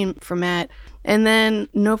screaming for Matt. And then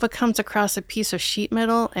Nova comes across a piece of sheet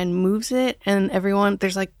metal and moves it. And everyone,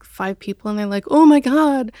 there's like 5 people and they're like, oh my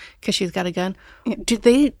God, because she's got a gun. Did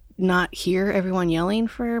they not hear everyone yelling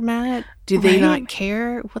for Matt? Do they not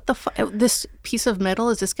care? What the fuck? This piece of metal,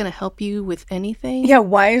 is this going to help you with anything? Yeah,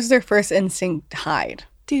 why is their first instinct hide?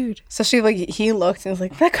 Dude. Especially, like, he looked and was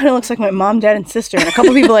like, that kind of looks like my mom, dad, and sister, and a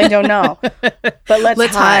couple people I don't know. But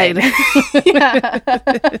let's hide. Yeah.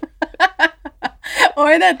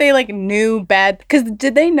 Or that they, like, knew bad. Because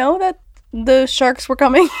did they know that the sharks were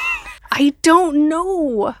coming? I don't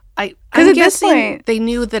know. I'm at this guessing point, they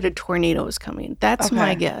knew that a tornado was coming. That's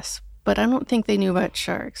my guess. but I don't think they knew about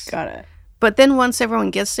sharks. Got it. But then once everyone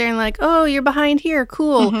gets there and like, oh, you're behind here,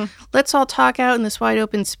 cool. Let's all talk out in this wide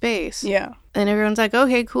open space. Yeah. And everyone's like,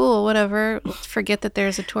 okay, cool, whatever. Let's forget that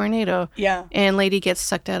there's a tornado. Yeah. And Lady gets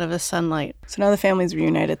sucked out of the sunlight. So now the family's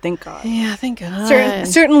reunited, thank God. Yeah, thank God.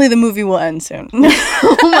 Certainly the movie will end soon.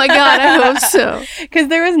 Oh my God, I hope so. Because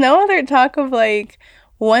there was no other talk of like,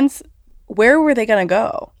 where were they going to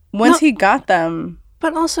go? Once he got them.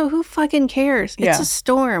 But also, who fucking cares? It's a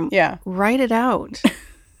storm. Yeah. Write it out.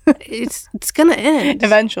 It's gonna end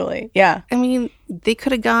eventually. Yeah. I mean, they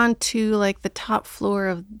could have gone to like the top floor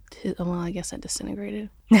of. Well, I guess that disintegrated.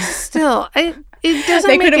 Still, it doesn't.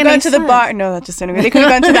 They make could have any gone sense. to the bar. No, that disintegrated. They could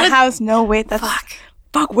have gone to the house. No, wait, that's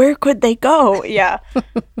fuck. Where could they go? Yeah.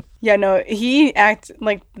 Yeah. No, he acted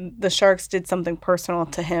like the sharks did something personal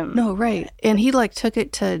to him. No, right, and he like took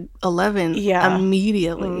it to 11. Yeah.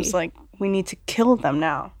 Immediately. It was like, we need to kill them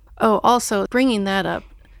now. Oh, also bringing that up.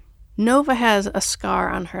 Nova has a scar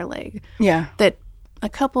on her leg. Yeah. That a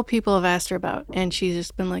couple people have asked her about, and she's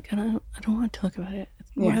just been like, I don't want to talk about it.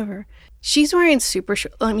 Whatever. She's wearing super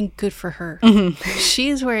short. I mean, good for her.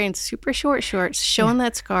 She's wearing super short shorts, showing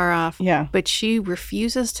that scar off. Yeah. But she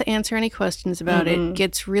refuses to answer any questions about it,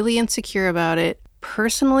 gets really insecure about it.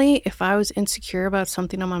 Personally, if I was insecure about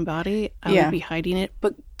something on my body, I would be hiding it.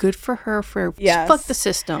 But good for her for fuck the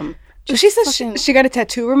system. She said she got a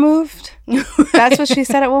tattoo removed. That's what she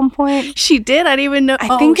said at one point. She did? I didn't even know.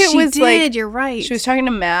 I think it was like, you're right. She was talking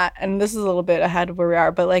to Matt, and this is a little bit ahead of where we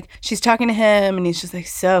are, but like she's talking to him, and he's just like,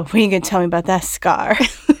 so what are you going to tell me about that scar?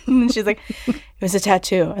 And then she's like, it was a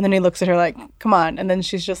tattoo. And then he looks at her like, come on. And then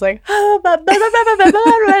she's just like,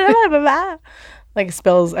 like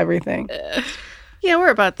spills everything. Yeah,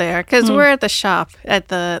 we're about there because we're at the shop at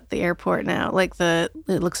the airport now. Like it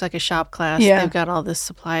looks like a shop class. Yeah. They've got all this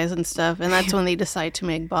supplies and stuff, and that's when they decide to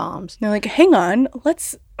make bombs. They're like, hang on,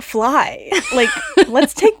 let's fly. Like,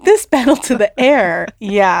 let's take this battle to the air.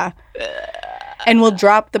 Yeah. And we'll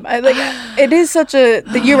drop them. Like, it is such a.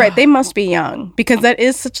 You're right. They must be young because that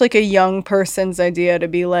is such like a young person's idea to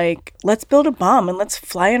be like, let's build a bomb and let's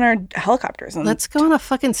fly in our helicopters and let's go on a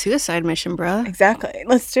fucking suicide mission, bruh. Exactly.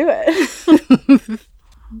 Let's do it.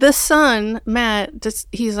 The son, Matt,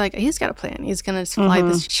 he's got a plan. He's gonna fly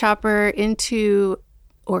this chopper into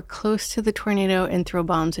or close to the tornado and throw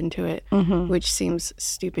bombs into it, which seems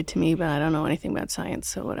stupid to me, but I don't know anything about science,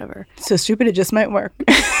 so whatever. So stupid it just might work.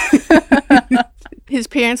 His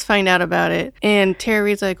parents find out about it, and Tara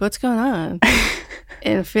Reid's like, what's going on?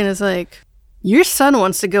 And Finn is like, your son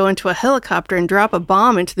wants to go into a helicopter and drop a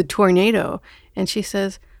bomb into the tornado. And she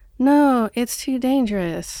says, no, it's too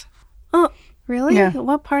dangerous. Oh, really? Yeah.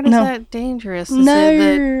 What part is that dangerous? Is it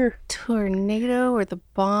the tornado or the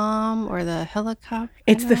bomb or the helicopter?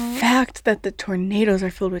 It's the fact that the tornadoes are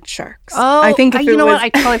filled with sharks. Oh, I think you know what? I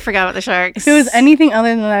totally forgot about the sharks. If it was anything other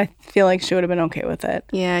than that, I feel like she would have been okay with it.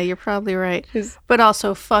 Yeah, you're probably right. But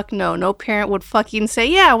also, fuck no. No parent would fucking say,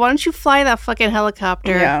 yeah, why don't you fly that fucking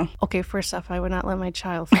helicopter? Yeah. Okay, first off, I would not let my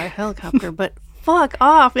child fly a helicopter, but fuck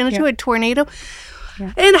off into a tornado.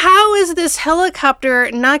 Yeah. And how is this helicopter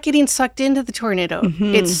not getting sucked into the tornado?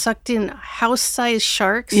 It's sucked in house-sized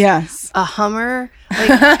sharks. Yes. A Hummer.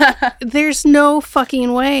 Like, there's no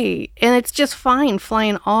fucking way. And it's just fine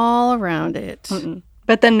flying all around it.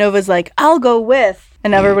 But then Nova's like, I'll go with.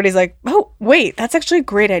 And everybody's like, oh, wait, that's actually a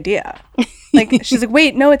great idea. Like, she's like,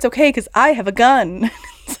 wait, no, it's okay because I have a gun.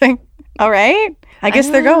 It's like, all right. I guess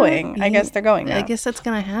they're going. I guess they're going now. I guess that's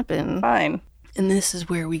going to happen. Fine. And this is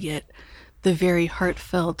where we get the very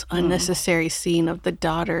heartfelt, unnecessary scene of the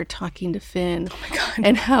daughter talking to Finn. Oh my God.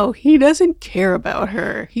 And how he doesn't care about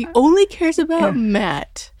her. He only cares about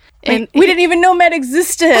Matt. And we didn't even know Matt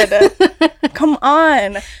existed. Come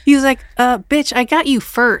on. He's like, bitch, I got you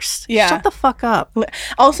first. Yeah. Shut the fuck up.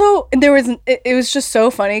 Also, it was just so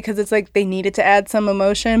funny because it's like they needed to add some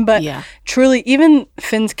emotion. But truly, even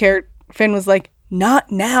Finn was like,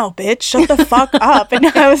 not now, bitch. Shut the fuck up. And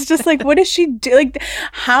I was just like, what does she do? Like,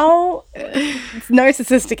 how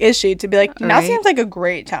narcissistic is she to be like, now seems like a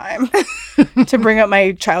great time to bring up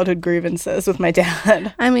my childhood grievances with my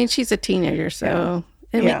dad. I mean, she's a teenager, so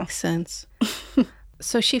it makes sense.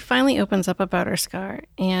 So she finally opens up about her scar.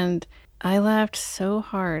 And I laughed so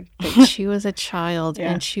hard that she was a child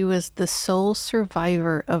and she was the sole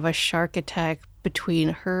survivor of a shark attack between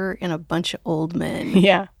her and a bunch of old men.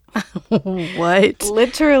 Yeah. What?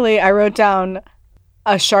 Literally, I wrote down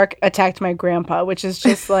a shark attacked my grandpa, which is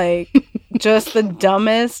just like, just the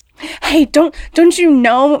dumbest. Hey, don't you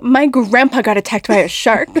know my grandpa got attacked by a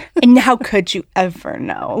shark? And how could you ever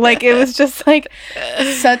know? Like, it was just like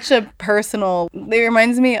such a personal. It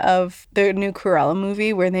reminds me of the new Cruella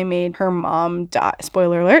movie where they made her mom die.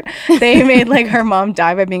 Spoiler alert. They made like her mom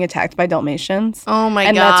die by being attacked by Dalmatians. Oh my god.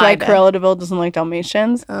 And that's why Cruella DeVille doesn't like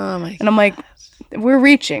Dalmatians. Oh my god. And I'm like, we're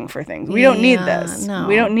reaching for things. We don't need this. No.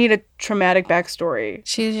 We don't need a traumatic backstory.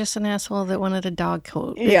 She's just an asshole that wanted a dog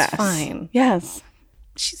coat. Yes. It's fine. Yes.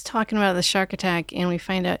 She's talking about the shark attack, and we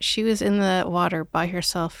find out she was in the water by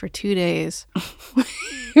herself for 2 days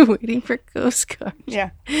waiting for Coast Guard. Yeah.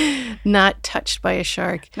 Not touched by a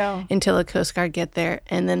shark until a Coast Guard get there,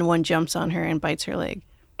 and then one jumps on her and bites her leg.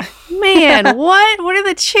 Man, what? What are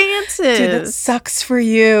the chances? Dude, that sucks for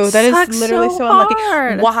you. That is literally so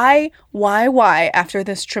unlucky. Why, after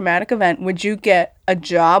this traumatic event, would you get a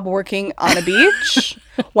job working on a beach?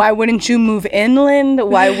 Why wouldn't you move inland?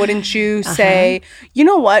 Why wouldn't you say, you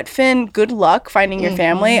know what, Finn, good luck finding your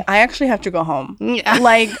family. I actually have to go home. Yeah.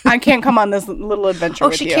 Like, I can't come on this little adventure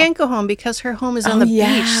with you. Oh, she can't go home because her home is on the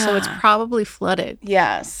beach, so it's probably flooded.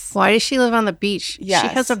 Yes. Why does she live on the beach? Yes. She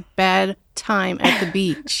has a bad time at the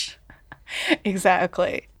beach.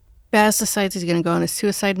 Exactly. Baz decides he's going to go on a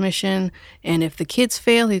suicide mission, and if the kids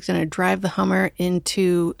fail, he's going to drive the Hummer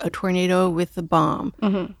into a tornado with the bomb.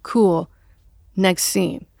 Mm-hmm. Cool. Next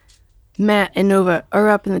scene. Matt and Nova are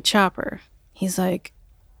up in the chopper. He's like,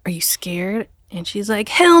 are you scared? And she's like,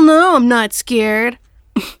 hell no, I'm not scared.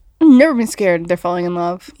 I've never been scared. They're falling in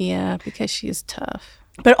love. Yeah, because she is tough.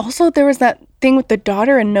 But also there was that thing with the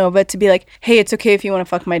daughter and Nova to be like, hey, it's okay if you want to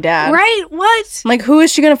fuck my dad. Right? What? Like, who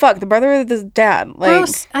is she gonna fuck? The brother or the dad? Like,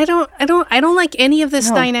 gross. I don't like any of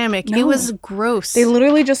this dynamic. No. It was gross. They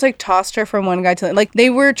literally just like tossed her from one guy to like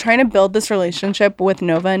they were trying to build this relationship with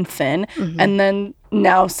Nova and Finn, and then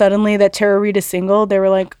now suddenly that Tara Reid is single, they were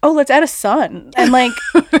like, oh, let's add a son. And like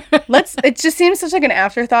it just seems such like an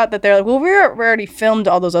afterthought that they're like, well, we already filmed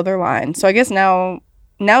all those other lines. So I guess now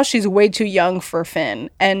she's way too young for Finn,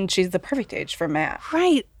 and she's the perfect age for Matt.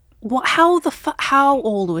 Right. Well, how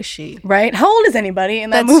old was she? Right? How old is anybody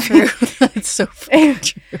in that movie? True. That's so funny.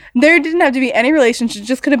 There didn't have to be any relationship. It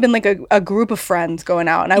just could have been like a group of friends going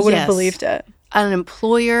out, and I would have believed it. An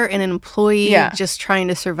employer and an employee just trying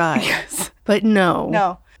to survive. Yes. But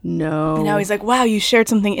no. And now he's like, wow, you shared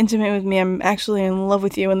something intimate with me. I'm actually in love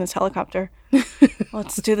with you in this helicopter.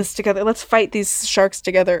 Let's do this together. Let's fight these sharks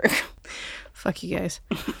together. Fuck you guys.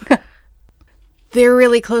 They're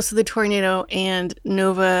really close to the tornado, and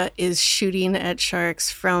Nova is shooting at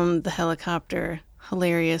sharks from the helicopter.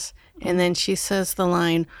 Hilarious. And then she says the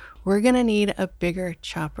line, we're going to need a bigger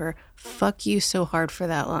chopper. Fuck you so hard for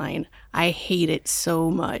that line. I hate it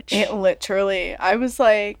so much. It literally, I was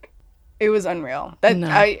like, it was unreal.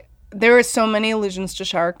 There were so many allusions to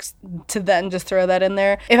sharks to then just throw that in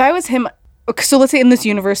there. If I was him, so let's say in this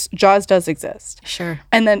universe, Jaws does exist. Sure.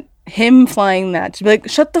 And then him flying that to be like,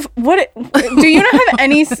 what? Do you not have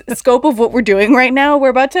any scope of what we're doing right now? We're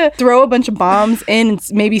about to throw a bunch of bombs in and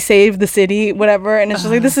maybe save the city, whatever. And it's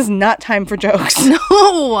just like, this is not time for jokes.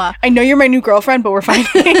 No. I know you're my new girlfriend, but we're fighting.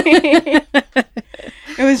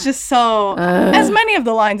 It was just so, as many of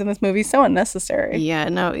the lines in this movie, so unnecessary. Yeah,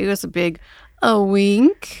 no, it was a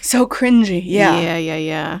wink. So cringy. Yeah.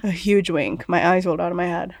 Yeah. A huge wink. My eyes rolled out of my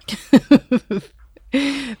head.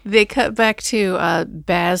 They cut back to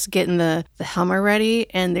Baz getting the Hummer ready,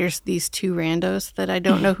 and there's these two randos that I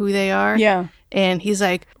don't know who they are. Yeah. And he's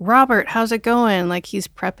like, Robert, how's it going? Like, he's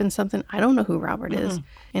prepping something. I don't know who Robert is.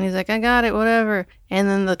 And he's like, I got it, whatever. And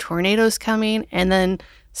then the tornado's coming, and then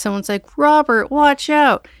someone's like, Robert, watch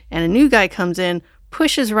out. And a new guy comes in,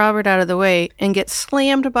 pushes Robert out of the way, and gets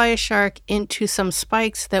slammed by a shark into some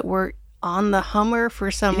spikes that were on the Hummer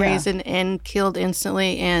for some reason and killed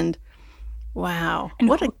instantly. And wow. And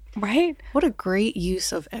what a great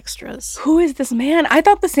use of extras. Who is this man? I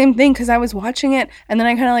thought the same thing because I was watching it and then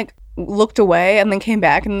I kind of like looked away and then came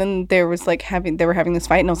back and then they were having this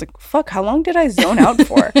fight and I was like, fuck, how long did I zone out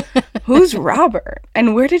for? Who's Robert?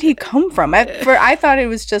 And where did he come from? I thought it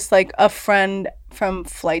was just like a friend from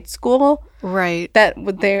flight school. Right.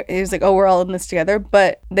 It was like, oh, we're all in this together.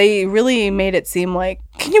 But they really made it seem like,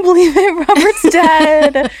 can you believe it? Robert's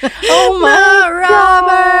dead. Oh my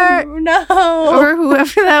Robert. No. Or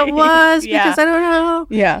whoever that was, because I don't know.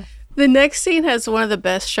 Yeah. The next scene has one of the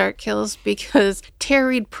best shark kills because Tara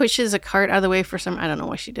Reid pushes a cart out of the way for I don't know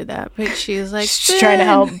why she did that, but she's like, she's trying to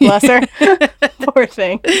help, bless her. Poor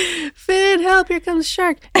thing. Finn, help, here comes a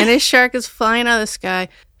shark. And this shark is flying out of the sky.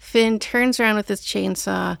 Finn turns around with his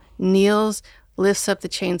chainsaw, kneels, lifts up the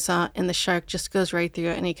chainsaw, and the shark just goes right through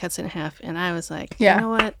it, and he cuts it in half. And I was like, you know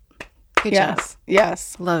what? Good job.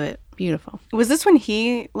 Yes. Love it. Beautiful. Was this when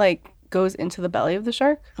he like goes into the belly of the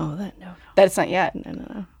shark? Oh, no. That's not yet.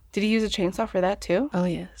 No. Did he use a chainsaw for that too? Oh,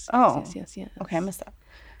 yes. Oh. Yes. Okay, I missed that.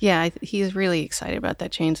 Yeah, he's really excited about that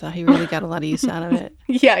chainsaw. He really got a lot of use out of it.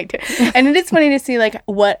 Yeah, I did. And it is funny to see like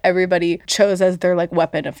what everybody chose as their like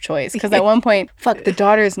weapon of choice. Because at one point, the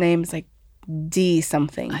daughter's name is like D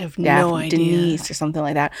something. I have no idea. Denise or something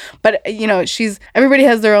like that. But everybody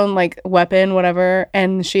has their own like weapon, whatever,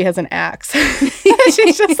 and she has an axe.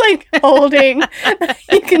 She's just like holding.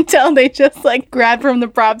 You can tell they just like grabbed from the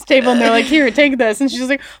props table and they're like, "Here, take this," and she's just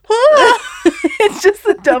like, "Ah!" It's just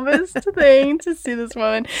the dumbest thing to see this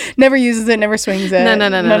woman. Never uses it, never swings it. No.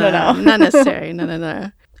 Not necessary. No.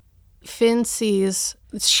 Finn sees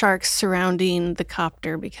sharks surrounding the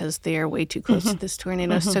copter because they are way too close to this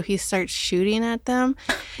tornado. So he starts shooting at them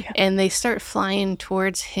and they start flying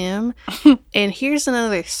towards him. And here's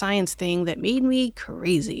another science thing that made me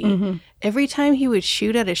crazy. Every time he would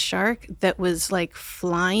shoot at a shark that was like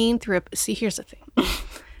flying through see, here's the thing.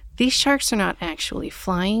 These sharks are not actually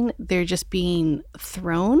flying. They're just being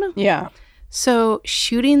thrown. Yeah. So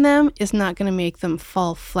shooting them is not going to make them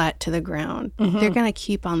fall flat to the ground. They're going to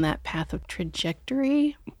keep on that path of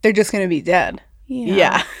trajectory. They're just going to be dead.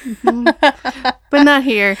 Yeah. But not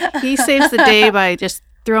here. He saves the day by just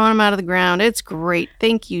throwing them out of the ground. It's great.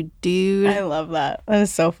 Thank you, dude. I love that. That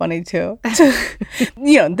is so funny, too. Like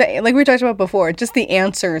we talked about before, just the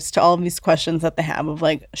answers to all of these questions that they have of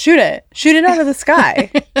like, shoot it out of the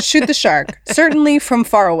sky, shoot the shark, certainly from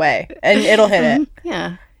far away, and it'll hit it.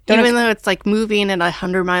 Yeah. Even though it's like moving at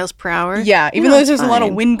 100 miles per hour. Yeah, even though there's a lot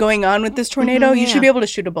of wind going on with this tornado, you should be able to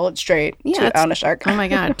shoot a bullet straight on a shark. Oh my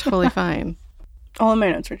God, totally fine. All of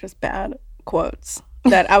my notes are just bad quotes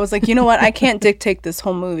that I was like, you know what? I can't dictate this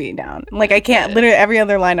whole movie down. Like, I can't. Literally every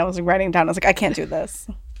other line I was writing down, I was like, I can't do this.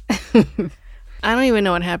 I don't even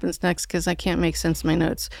know what happens next because I can't make sense of my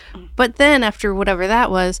notes. But then after whatever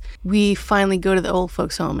that was, we finally go to the old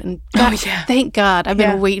folks' home. And thank God, I've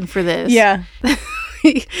been waiting for this. Yeah.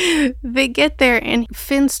 They get there and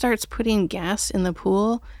Finn starts putting gas in the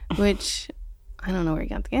pool, which I don't know where he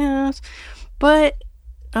got the gas, but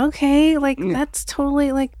okay, like that's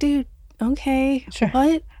totally like, dude, okay, sure.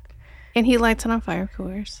 What? And he lights it on fire, of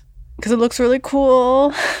course, because it looks really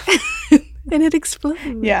cool, and it explodes.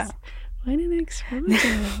 Yeah. Why did it explode?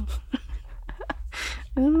 I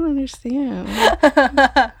don't understand.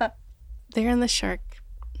 They're in the Sharknado.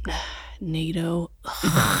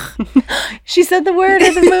 She said the word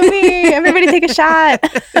of the movie. Everybody take a shot.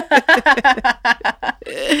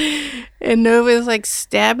 And Nova's like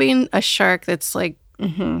stabbing a shark that's like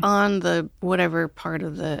on the whatever part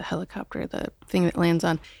of the helicopter, the thing that lands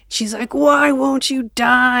on. She's like, "Why won't you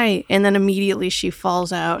die?" And then immediately she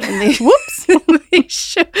falls out and they whoops. They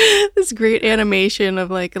show this great animation of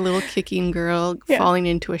like a little kicking girl falling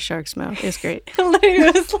into a shark's mouth. It's great.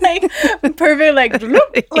 It was like perfect, like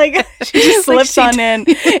bloop, like she just slips on in.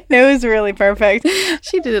 It was really perfect.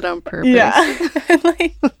 She did it on purpose. Yeah.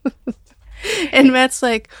 And Matt's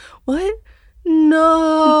like, "What?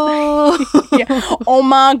 No." Oh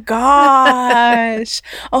my gosh.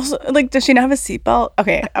 Also, like, does she not have a seatbelt?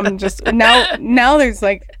 Okay, I'm just now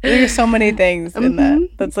there's so many things in that.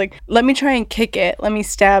 That's like, let me try and kick it, let me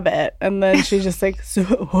stab it, and then she just like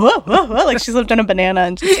whoa, like she slipped on a banana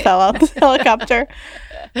and just fell out the helicopter.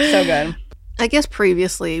 So good. I guess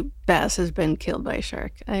previously Bass has been killed by a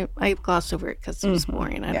shark. I glossed over it because it was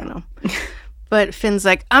boring. I don't know. But Finn's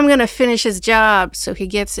like, "I'm going to finish his job." So he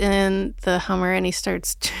gets in the Hummer and he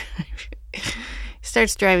starts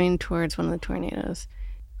driving towards one of the tornadoes.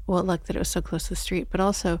 Well, luck that it was so close to the street. But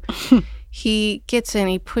also, he gets in,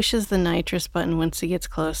 he pushes the nitrous button once he gets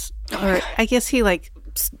close. Or I guess he like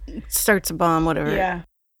starts a bomb, whatever. Yeah.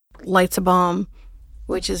 Lights a bomb,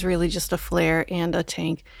 which is really just a flare and a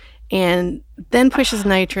tank. And then pushes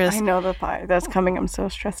nitrous. I know the fire that's coming. I'm so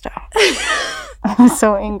stressed out. I'm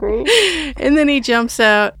so angry. And then he jumps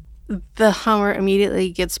out. The Hummer immediately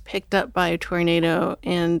gets picked up by a tornado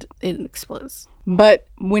and it explodes. But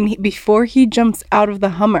before he jumps out of the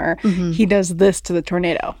Hummer, he does this to the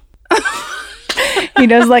tornado. He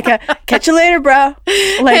does like a "catch you later, bro."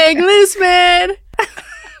 Like, "Hang loose, man."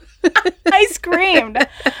 I screamed.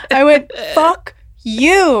 I went, "Fuck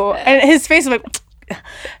you!" And his face was like,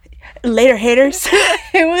 "Later, haters."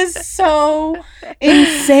 It was so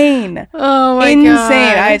insane. Oh my God.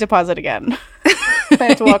 Insane. I had to pause it again. I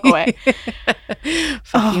had to walk away.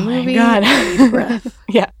 Fucking movie. My God. Breath.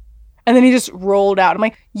 Yeah. And then he just rolled out. I'm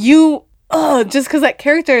like, just because that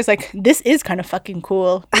character is like, this is kind of fucking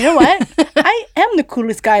cool. You know what? I am the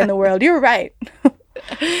coolest guy in the world. You're right.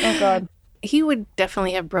 Oh, God. He would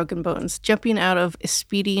definitely have broken bones. Jumping out of a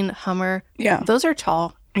speeding Hummer. Yeah. Those are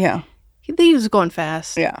tall. Yeah. He was going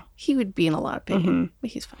fast. Yeah. He would be in a lot of pain. But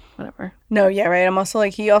he's fine. Whatever. No, yeah, right. I'm also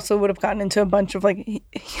like, he also would have gotten into a bunch of like,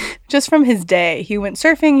 just from his day. He went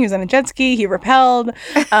surfing, he was on a jet ski, he rappelled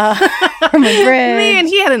from a bridge. Man,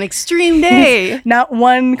 he had an extreme day. Not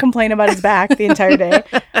one complaint about his back the entire day.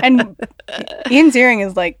 And Ian Ziering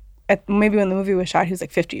is like, maybe when the movie was shot, he was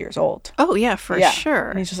like 50 years old. Oh, yeah, for sure.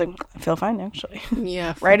 And he's just like, I feel fine, actually.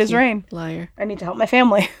 Yeah. Right as rain. Liar. I need to help my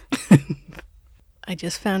family. I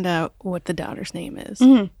just found out what the daughter's name is.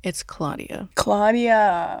 It's Claudia.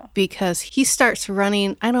 Claudia. Because he starts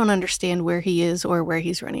running. I don't understand where he is or where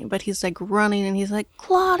he's running, but he's like running and he's like,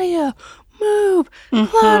 Claudia, move.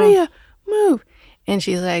 Claudia, move. And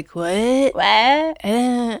she's like, what?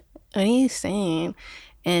 What are you saying?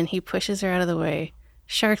 And he pushes her out of the way.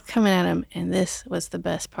 Shark's coming at him. And this was the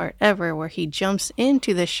best part ever, where he jumps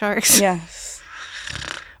into the shark's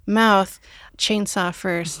mouth. Chainsaw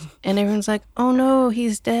first, and everyone's like, oh no,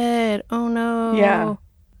 he's dead, oh no,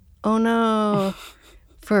 oh no,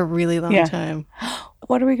 for a really long time.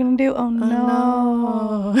 What are we gonna do? Oh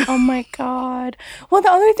no. Oh my god. Well,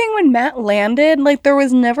 the other thing, when Matt landed, like, there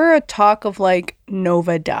was never a talk of like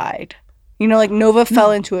Nova died, you know, like Nova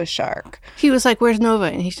fell into a shark. He was like, where's Nova?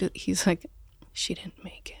 And he's like, she didn't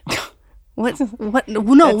make it. What?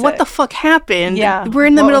 No, what the fuck happened? Yeah. We're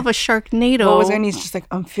in the middle of a Sharknado. What was it? And he's just like,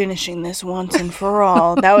 I'm finishing this once and for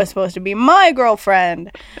all. That was supposed to be my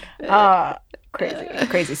girlfriend.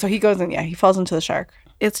 Crazy. So he goes and he falls into the shark.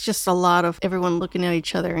 It's just a lot of everyone looking at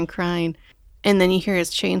each other and crying. And then you hear his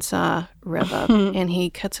chainsaw rev up and he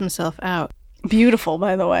cuts himself out. Beautiful,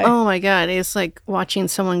 by the way. Oh my God. It's like watching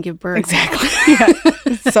someone give birth. Exactly.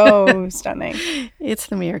 Yeah. So stunning. It's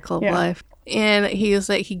the miracle of life. And he was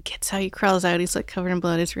like, he gets out, he crawls out, he's like covered in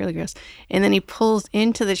blood. It's really gross. And then he pulls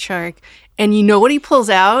into the shark. And you know what he pulls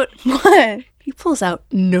out? What? He pulls out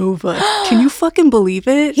Nova. Can you fucking believe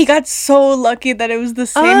it? He got so lucky that it was the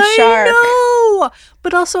same shark. I know!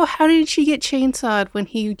 But also, how did she get chainsawed when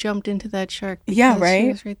he jumped into that shark? Yeah, right? She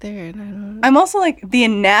was right there. And I don't know. I'm also like, the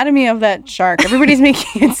anatomy of that shark, everybody's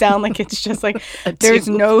making it sound like it's just like, there's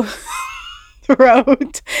no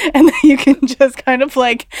throat, and then you can just kind of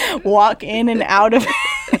like walk in and out of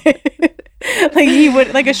it.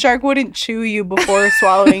 Like a shark wouldn't chew you before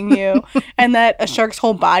swallowing you, and that a shark's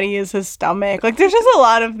whole body is his stomach. Like, there's just a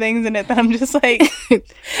lot of things in it that I'm just like,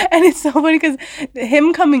 and it's so funny because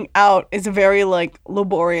him coming out is very like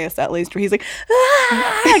laborious, at least, where he's like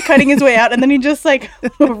cutting his way out, and then he just like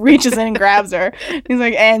reaches in and grabs her. He's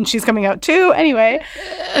like, and she's coming out too. Anyway,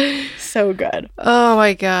 so good. Oh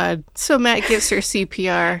my God. So Matt gives her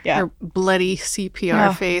CPR, her bloody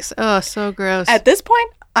CPR face. Oh, so gross. At this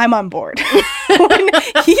point, I'm on board. When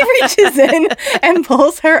he reaches in and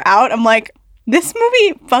pulls her out, I'm like, this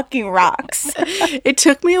movie fucking rocks. It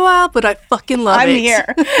took me a while, but I fucking love it. I'm here.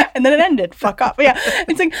 And then it ended. Fuck off. Yeah.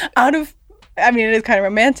 It's like, it is kind of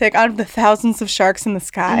romantic, out of the thousands of sharks in the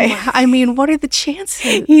sky. I mean, what are the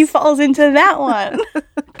chances? He falls into that one.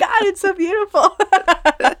 God, it's so beautiful.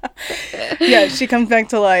 Yeah, she comes back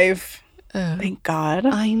to life. Thank God.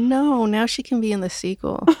 I know. Now she can be in the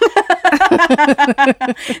sequel.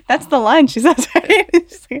 That's the line she says, right?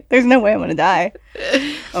 Like, there's no way I'm going to die.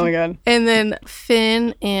 Oh, my God. And then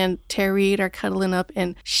Finn and Tara Reid are cuddling up,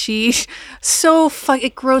 and she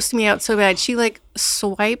it grossed me out so bad. She, like,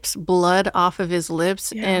 swipes blood off of his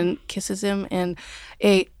lips and kisses him, and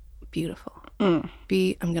beautiful. I'm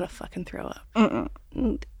going to fucking throw up.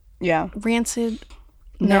 Yeah. Rancid.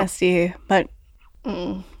 Nasty. But...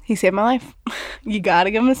 he saved my life. You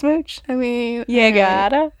gotta give him a smooch. I mean... You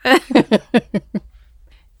gotta.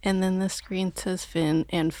 And then the screen says Finn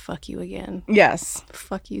and fuck you again. Yes.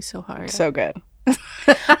 Fuck you so hard. So good.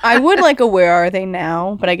 I would like a Where Are They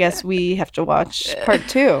Now, but I guess we have to watch part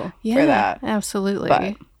 2 for that. Absolutely.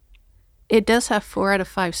 But it does have 4 out of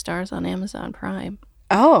 5 stars on Amazon Prime.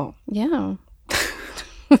 Oh. Yeah.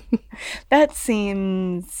 That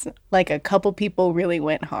seems like a couple people really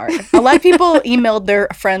went hard. A lot of people emailed their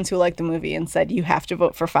friends who liked the movie and said, you have to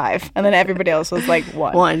vote for 5. And then everybody else was like,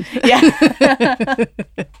 1. 1. Yeah.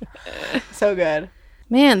 So good.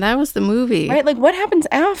 Man, that was the movie. Right? Like, what happens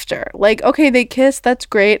after? Like, okay, they kiss, that's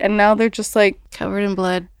great. And now they're just like... covered in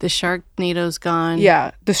blood. The Sharknado's gone.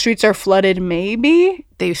 Yeah. The streets are flooded, maybe?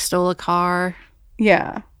 They stole a car.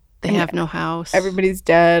 Yeah. They have no house. Everybody's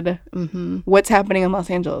dead. Mm-hmm. What's happening in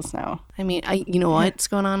Los Angeles now? I mean, you know what's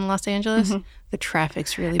going on in Los Angeles? Mm-hmm. The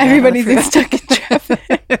traffic's really bad. Everybody's stuck in traffic.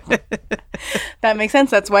 That makes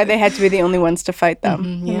sense. That's why they had to be the only ones to fight them.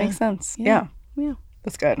 Mm-hmm, yeah. That makes sense. Yeah.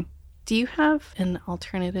 That's good. Do you have an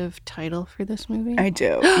alternative title for this movie? I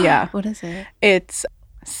do, yeah. What is it? It's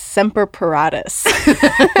Semper Paratus.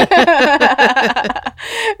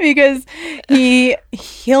 Because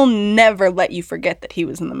he'll never let you forget that he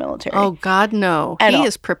was in the military. Oh, God, no. And he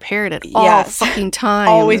is prepared at all fucking times.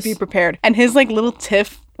 Always be prepared. And his like little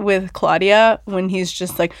tiff with Claudia when he's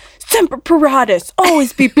just like, Semper Paratus,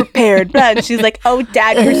 always be prepared. And she's like, oh,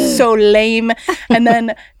 Dad, you're so lame. And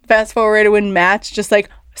then fast forward when Matt's just like,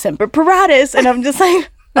 Semper Paratus. And I'm just like,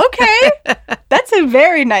 okay, that's a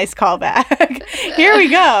very nice callback. Here we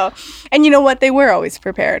go. And you know what? They were always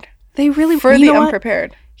prepared. They really for the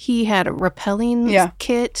unprepared. He had a rappelling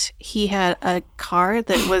kit. He had a car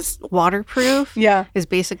that was waterproof. Yeah. Is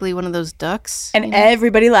basically one of those ducks. And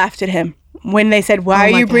everybody laughed at him when they said, why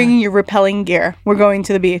are you bringing your rappelling gear? We're going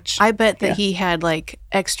to the beach. I bet that he had like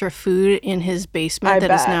extra food in his basement is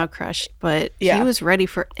now crushed. But he was ready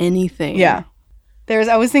for anything. Yeah.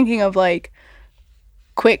 I was thinking of like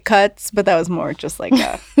quick cuts, but that was more just like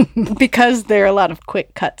because there are a lot of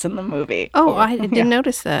quick cuts in the movie. Oh, I didn't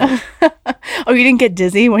notice that. Oh, you didn't get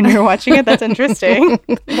dizzy when you were watching it? That's interesting.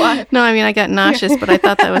 What? No, I mean, I got nauseous, but I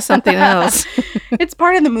thought that was something else. It's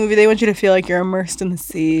part of the movie. They want you to feel like you're immersed in the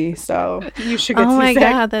sea, so you should get Oh my seasick.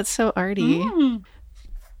 God, that's so arty.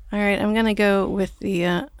 All right, I'm going to go with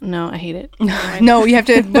the, no, I hate it. No, you have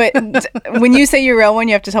to, but when you say your real one,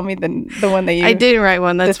 you have to tell me the one that you... I did write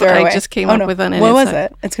one. That's what I just came up with on it. What was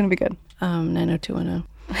it? It's going to be good. 90210.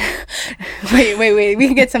 Wait. We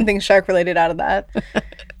can get something shark related out of that.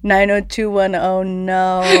 90210,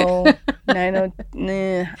 no.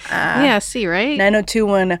 90... Yeah, see, right?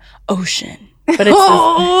 9021 ocean. But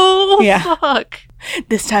it's fuck.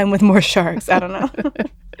 This time with more sharks. I don't know.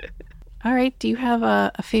 All right. Do you have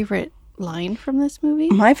a favorite line from this movie?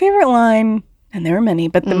 My favorite line, and there were many,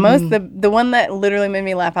 but the one that literally made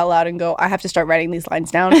me laugh out loud and go, I have to start writing these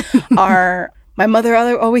lines down, are, my mother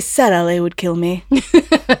always said LA would kill me.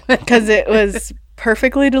 Because it was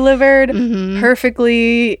perfectly delivered,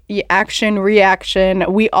 perfectly action, reaction.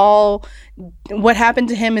 What happened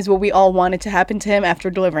to him is what we all wanted to happen to him after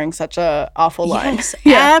delivering such a awful line. Yes,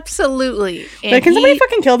 absolutely. Like, can somebody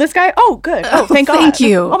fucking kill this guy? Oh, good. Oh, thank God. Thank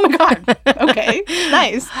you. Oh my God. Okay,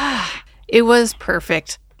 nice. It was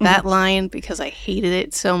perfect, that line, because I hated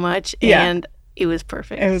it so much, and it was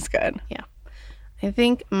perfect. It was good. Yeah. I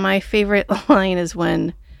think my favorite line is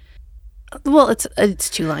when, well, it's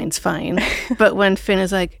two lines, fine. But when Finn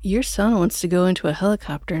is like, your son wants to go into a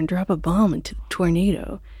helicopter and drop a bomb into the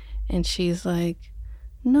tornado. And she's like,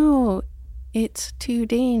 no, it's too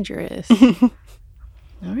dangerous. All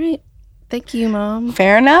right. Thank you, Mom.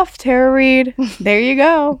 Fair enough, Tara Reid. There you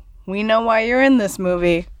go. We know why you're in this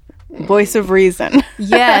movie. Voice of reason.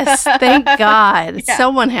 Yes, thank God. Yeah.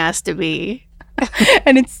 Someone has to be.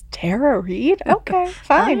 And it's Tara Reid? Okay,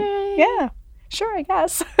 fine. Right. Yeah, sure, I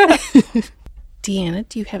guess. Deanna,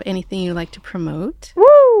 do you have anything you'd like to promote?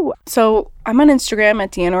 Woo! So I'm on Instagram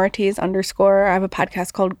at Deanna Ortiz _ I have a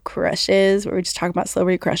podcast called Crushes where we just talk about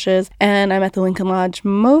celebrity crushes. And I'm at the Lincoln Lodge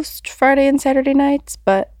most Friday and Saturday nights,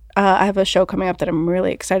 but I have a show coming up that I'm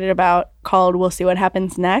really excited about called We'll See What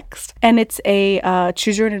Happens Next. And it's a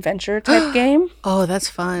choose your own adventure type game. Oh, that's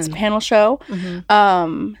fun. It's a panel show.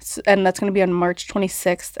 And that's going to be on March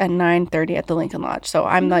 26th at 9:30 at the Lincoln Lodge. So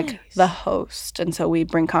I'm like the host. And so we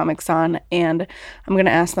bring comics on and I'm going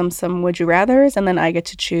to ask them some would you rathers and then I get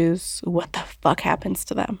to choose what the fuck happens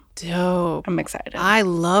to them. Dope. I'm excited. I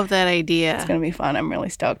love that idea. It's going to be fun. I'm really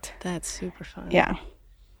stoked. That's super fun. Yeah.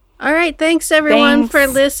 All right. Thanks, everyone, for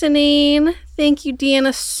listening. Thank you,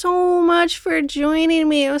 Deanna, so much for joining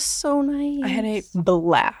me. It was so nice. I had a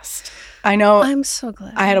blast. I know. I'm so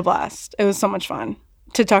glad. I had a blast. It was so much fun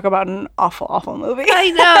to talk about an awful, awful movie.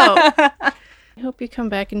 I know. I hope you come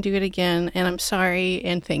back and do it again. And I'm sorry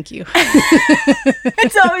and thank you.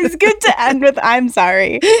 It's always good to end with I'm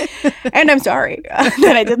sorry. And I'm sorry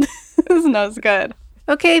that I did this. No, it's good.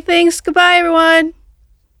 Okay. Thanks. Goodbye, everyone.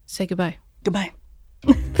 Say goodbye. Goodbye.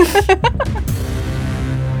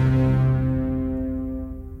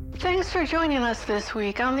 Thanks for joining us this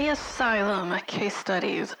week on the Asylum Case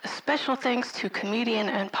Studies. Special thanks to comedian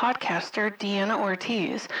and podcaster Deanna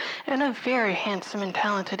Ortiz and a very handsome and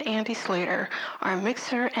talented Andy Slater, our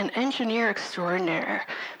mixer and engineer extraordinaire.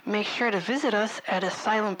 Make sure to visit us at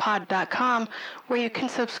asylumpod.com where you can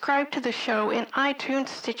subscribe to the show in iTunes,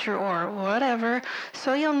 Stitcher, or whatever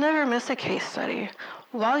so you'll never miss a case study.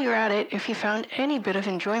 While you're at it, if you found any bit of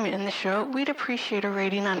enjoyment in the show, we'd appreciate a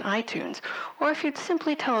rating on iTunes. Or if you'd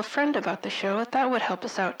simply tell a friend about the show, that would help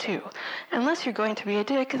us out too. Unless you're going to be a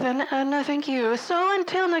dick, then no thank you. So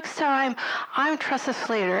until next time, I'm Tressa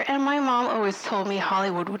Slater, and my mom always told me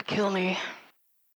Hollywood would kill me.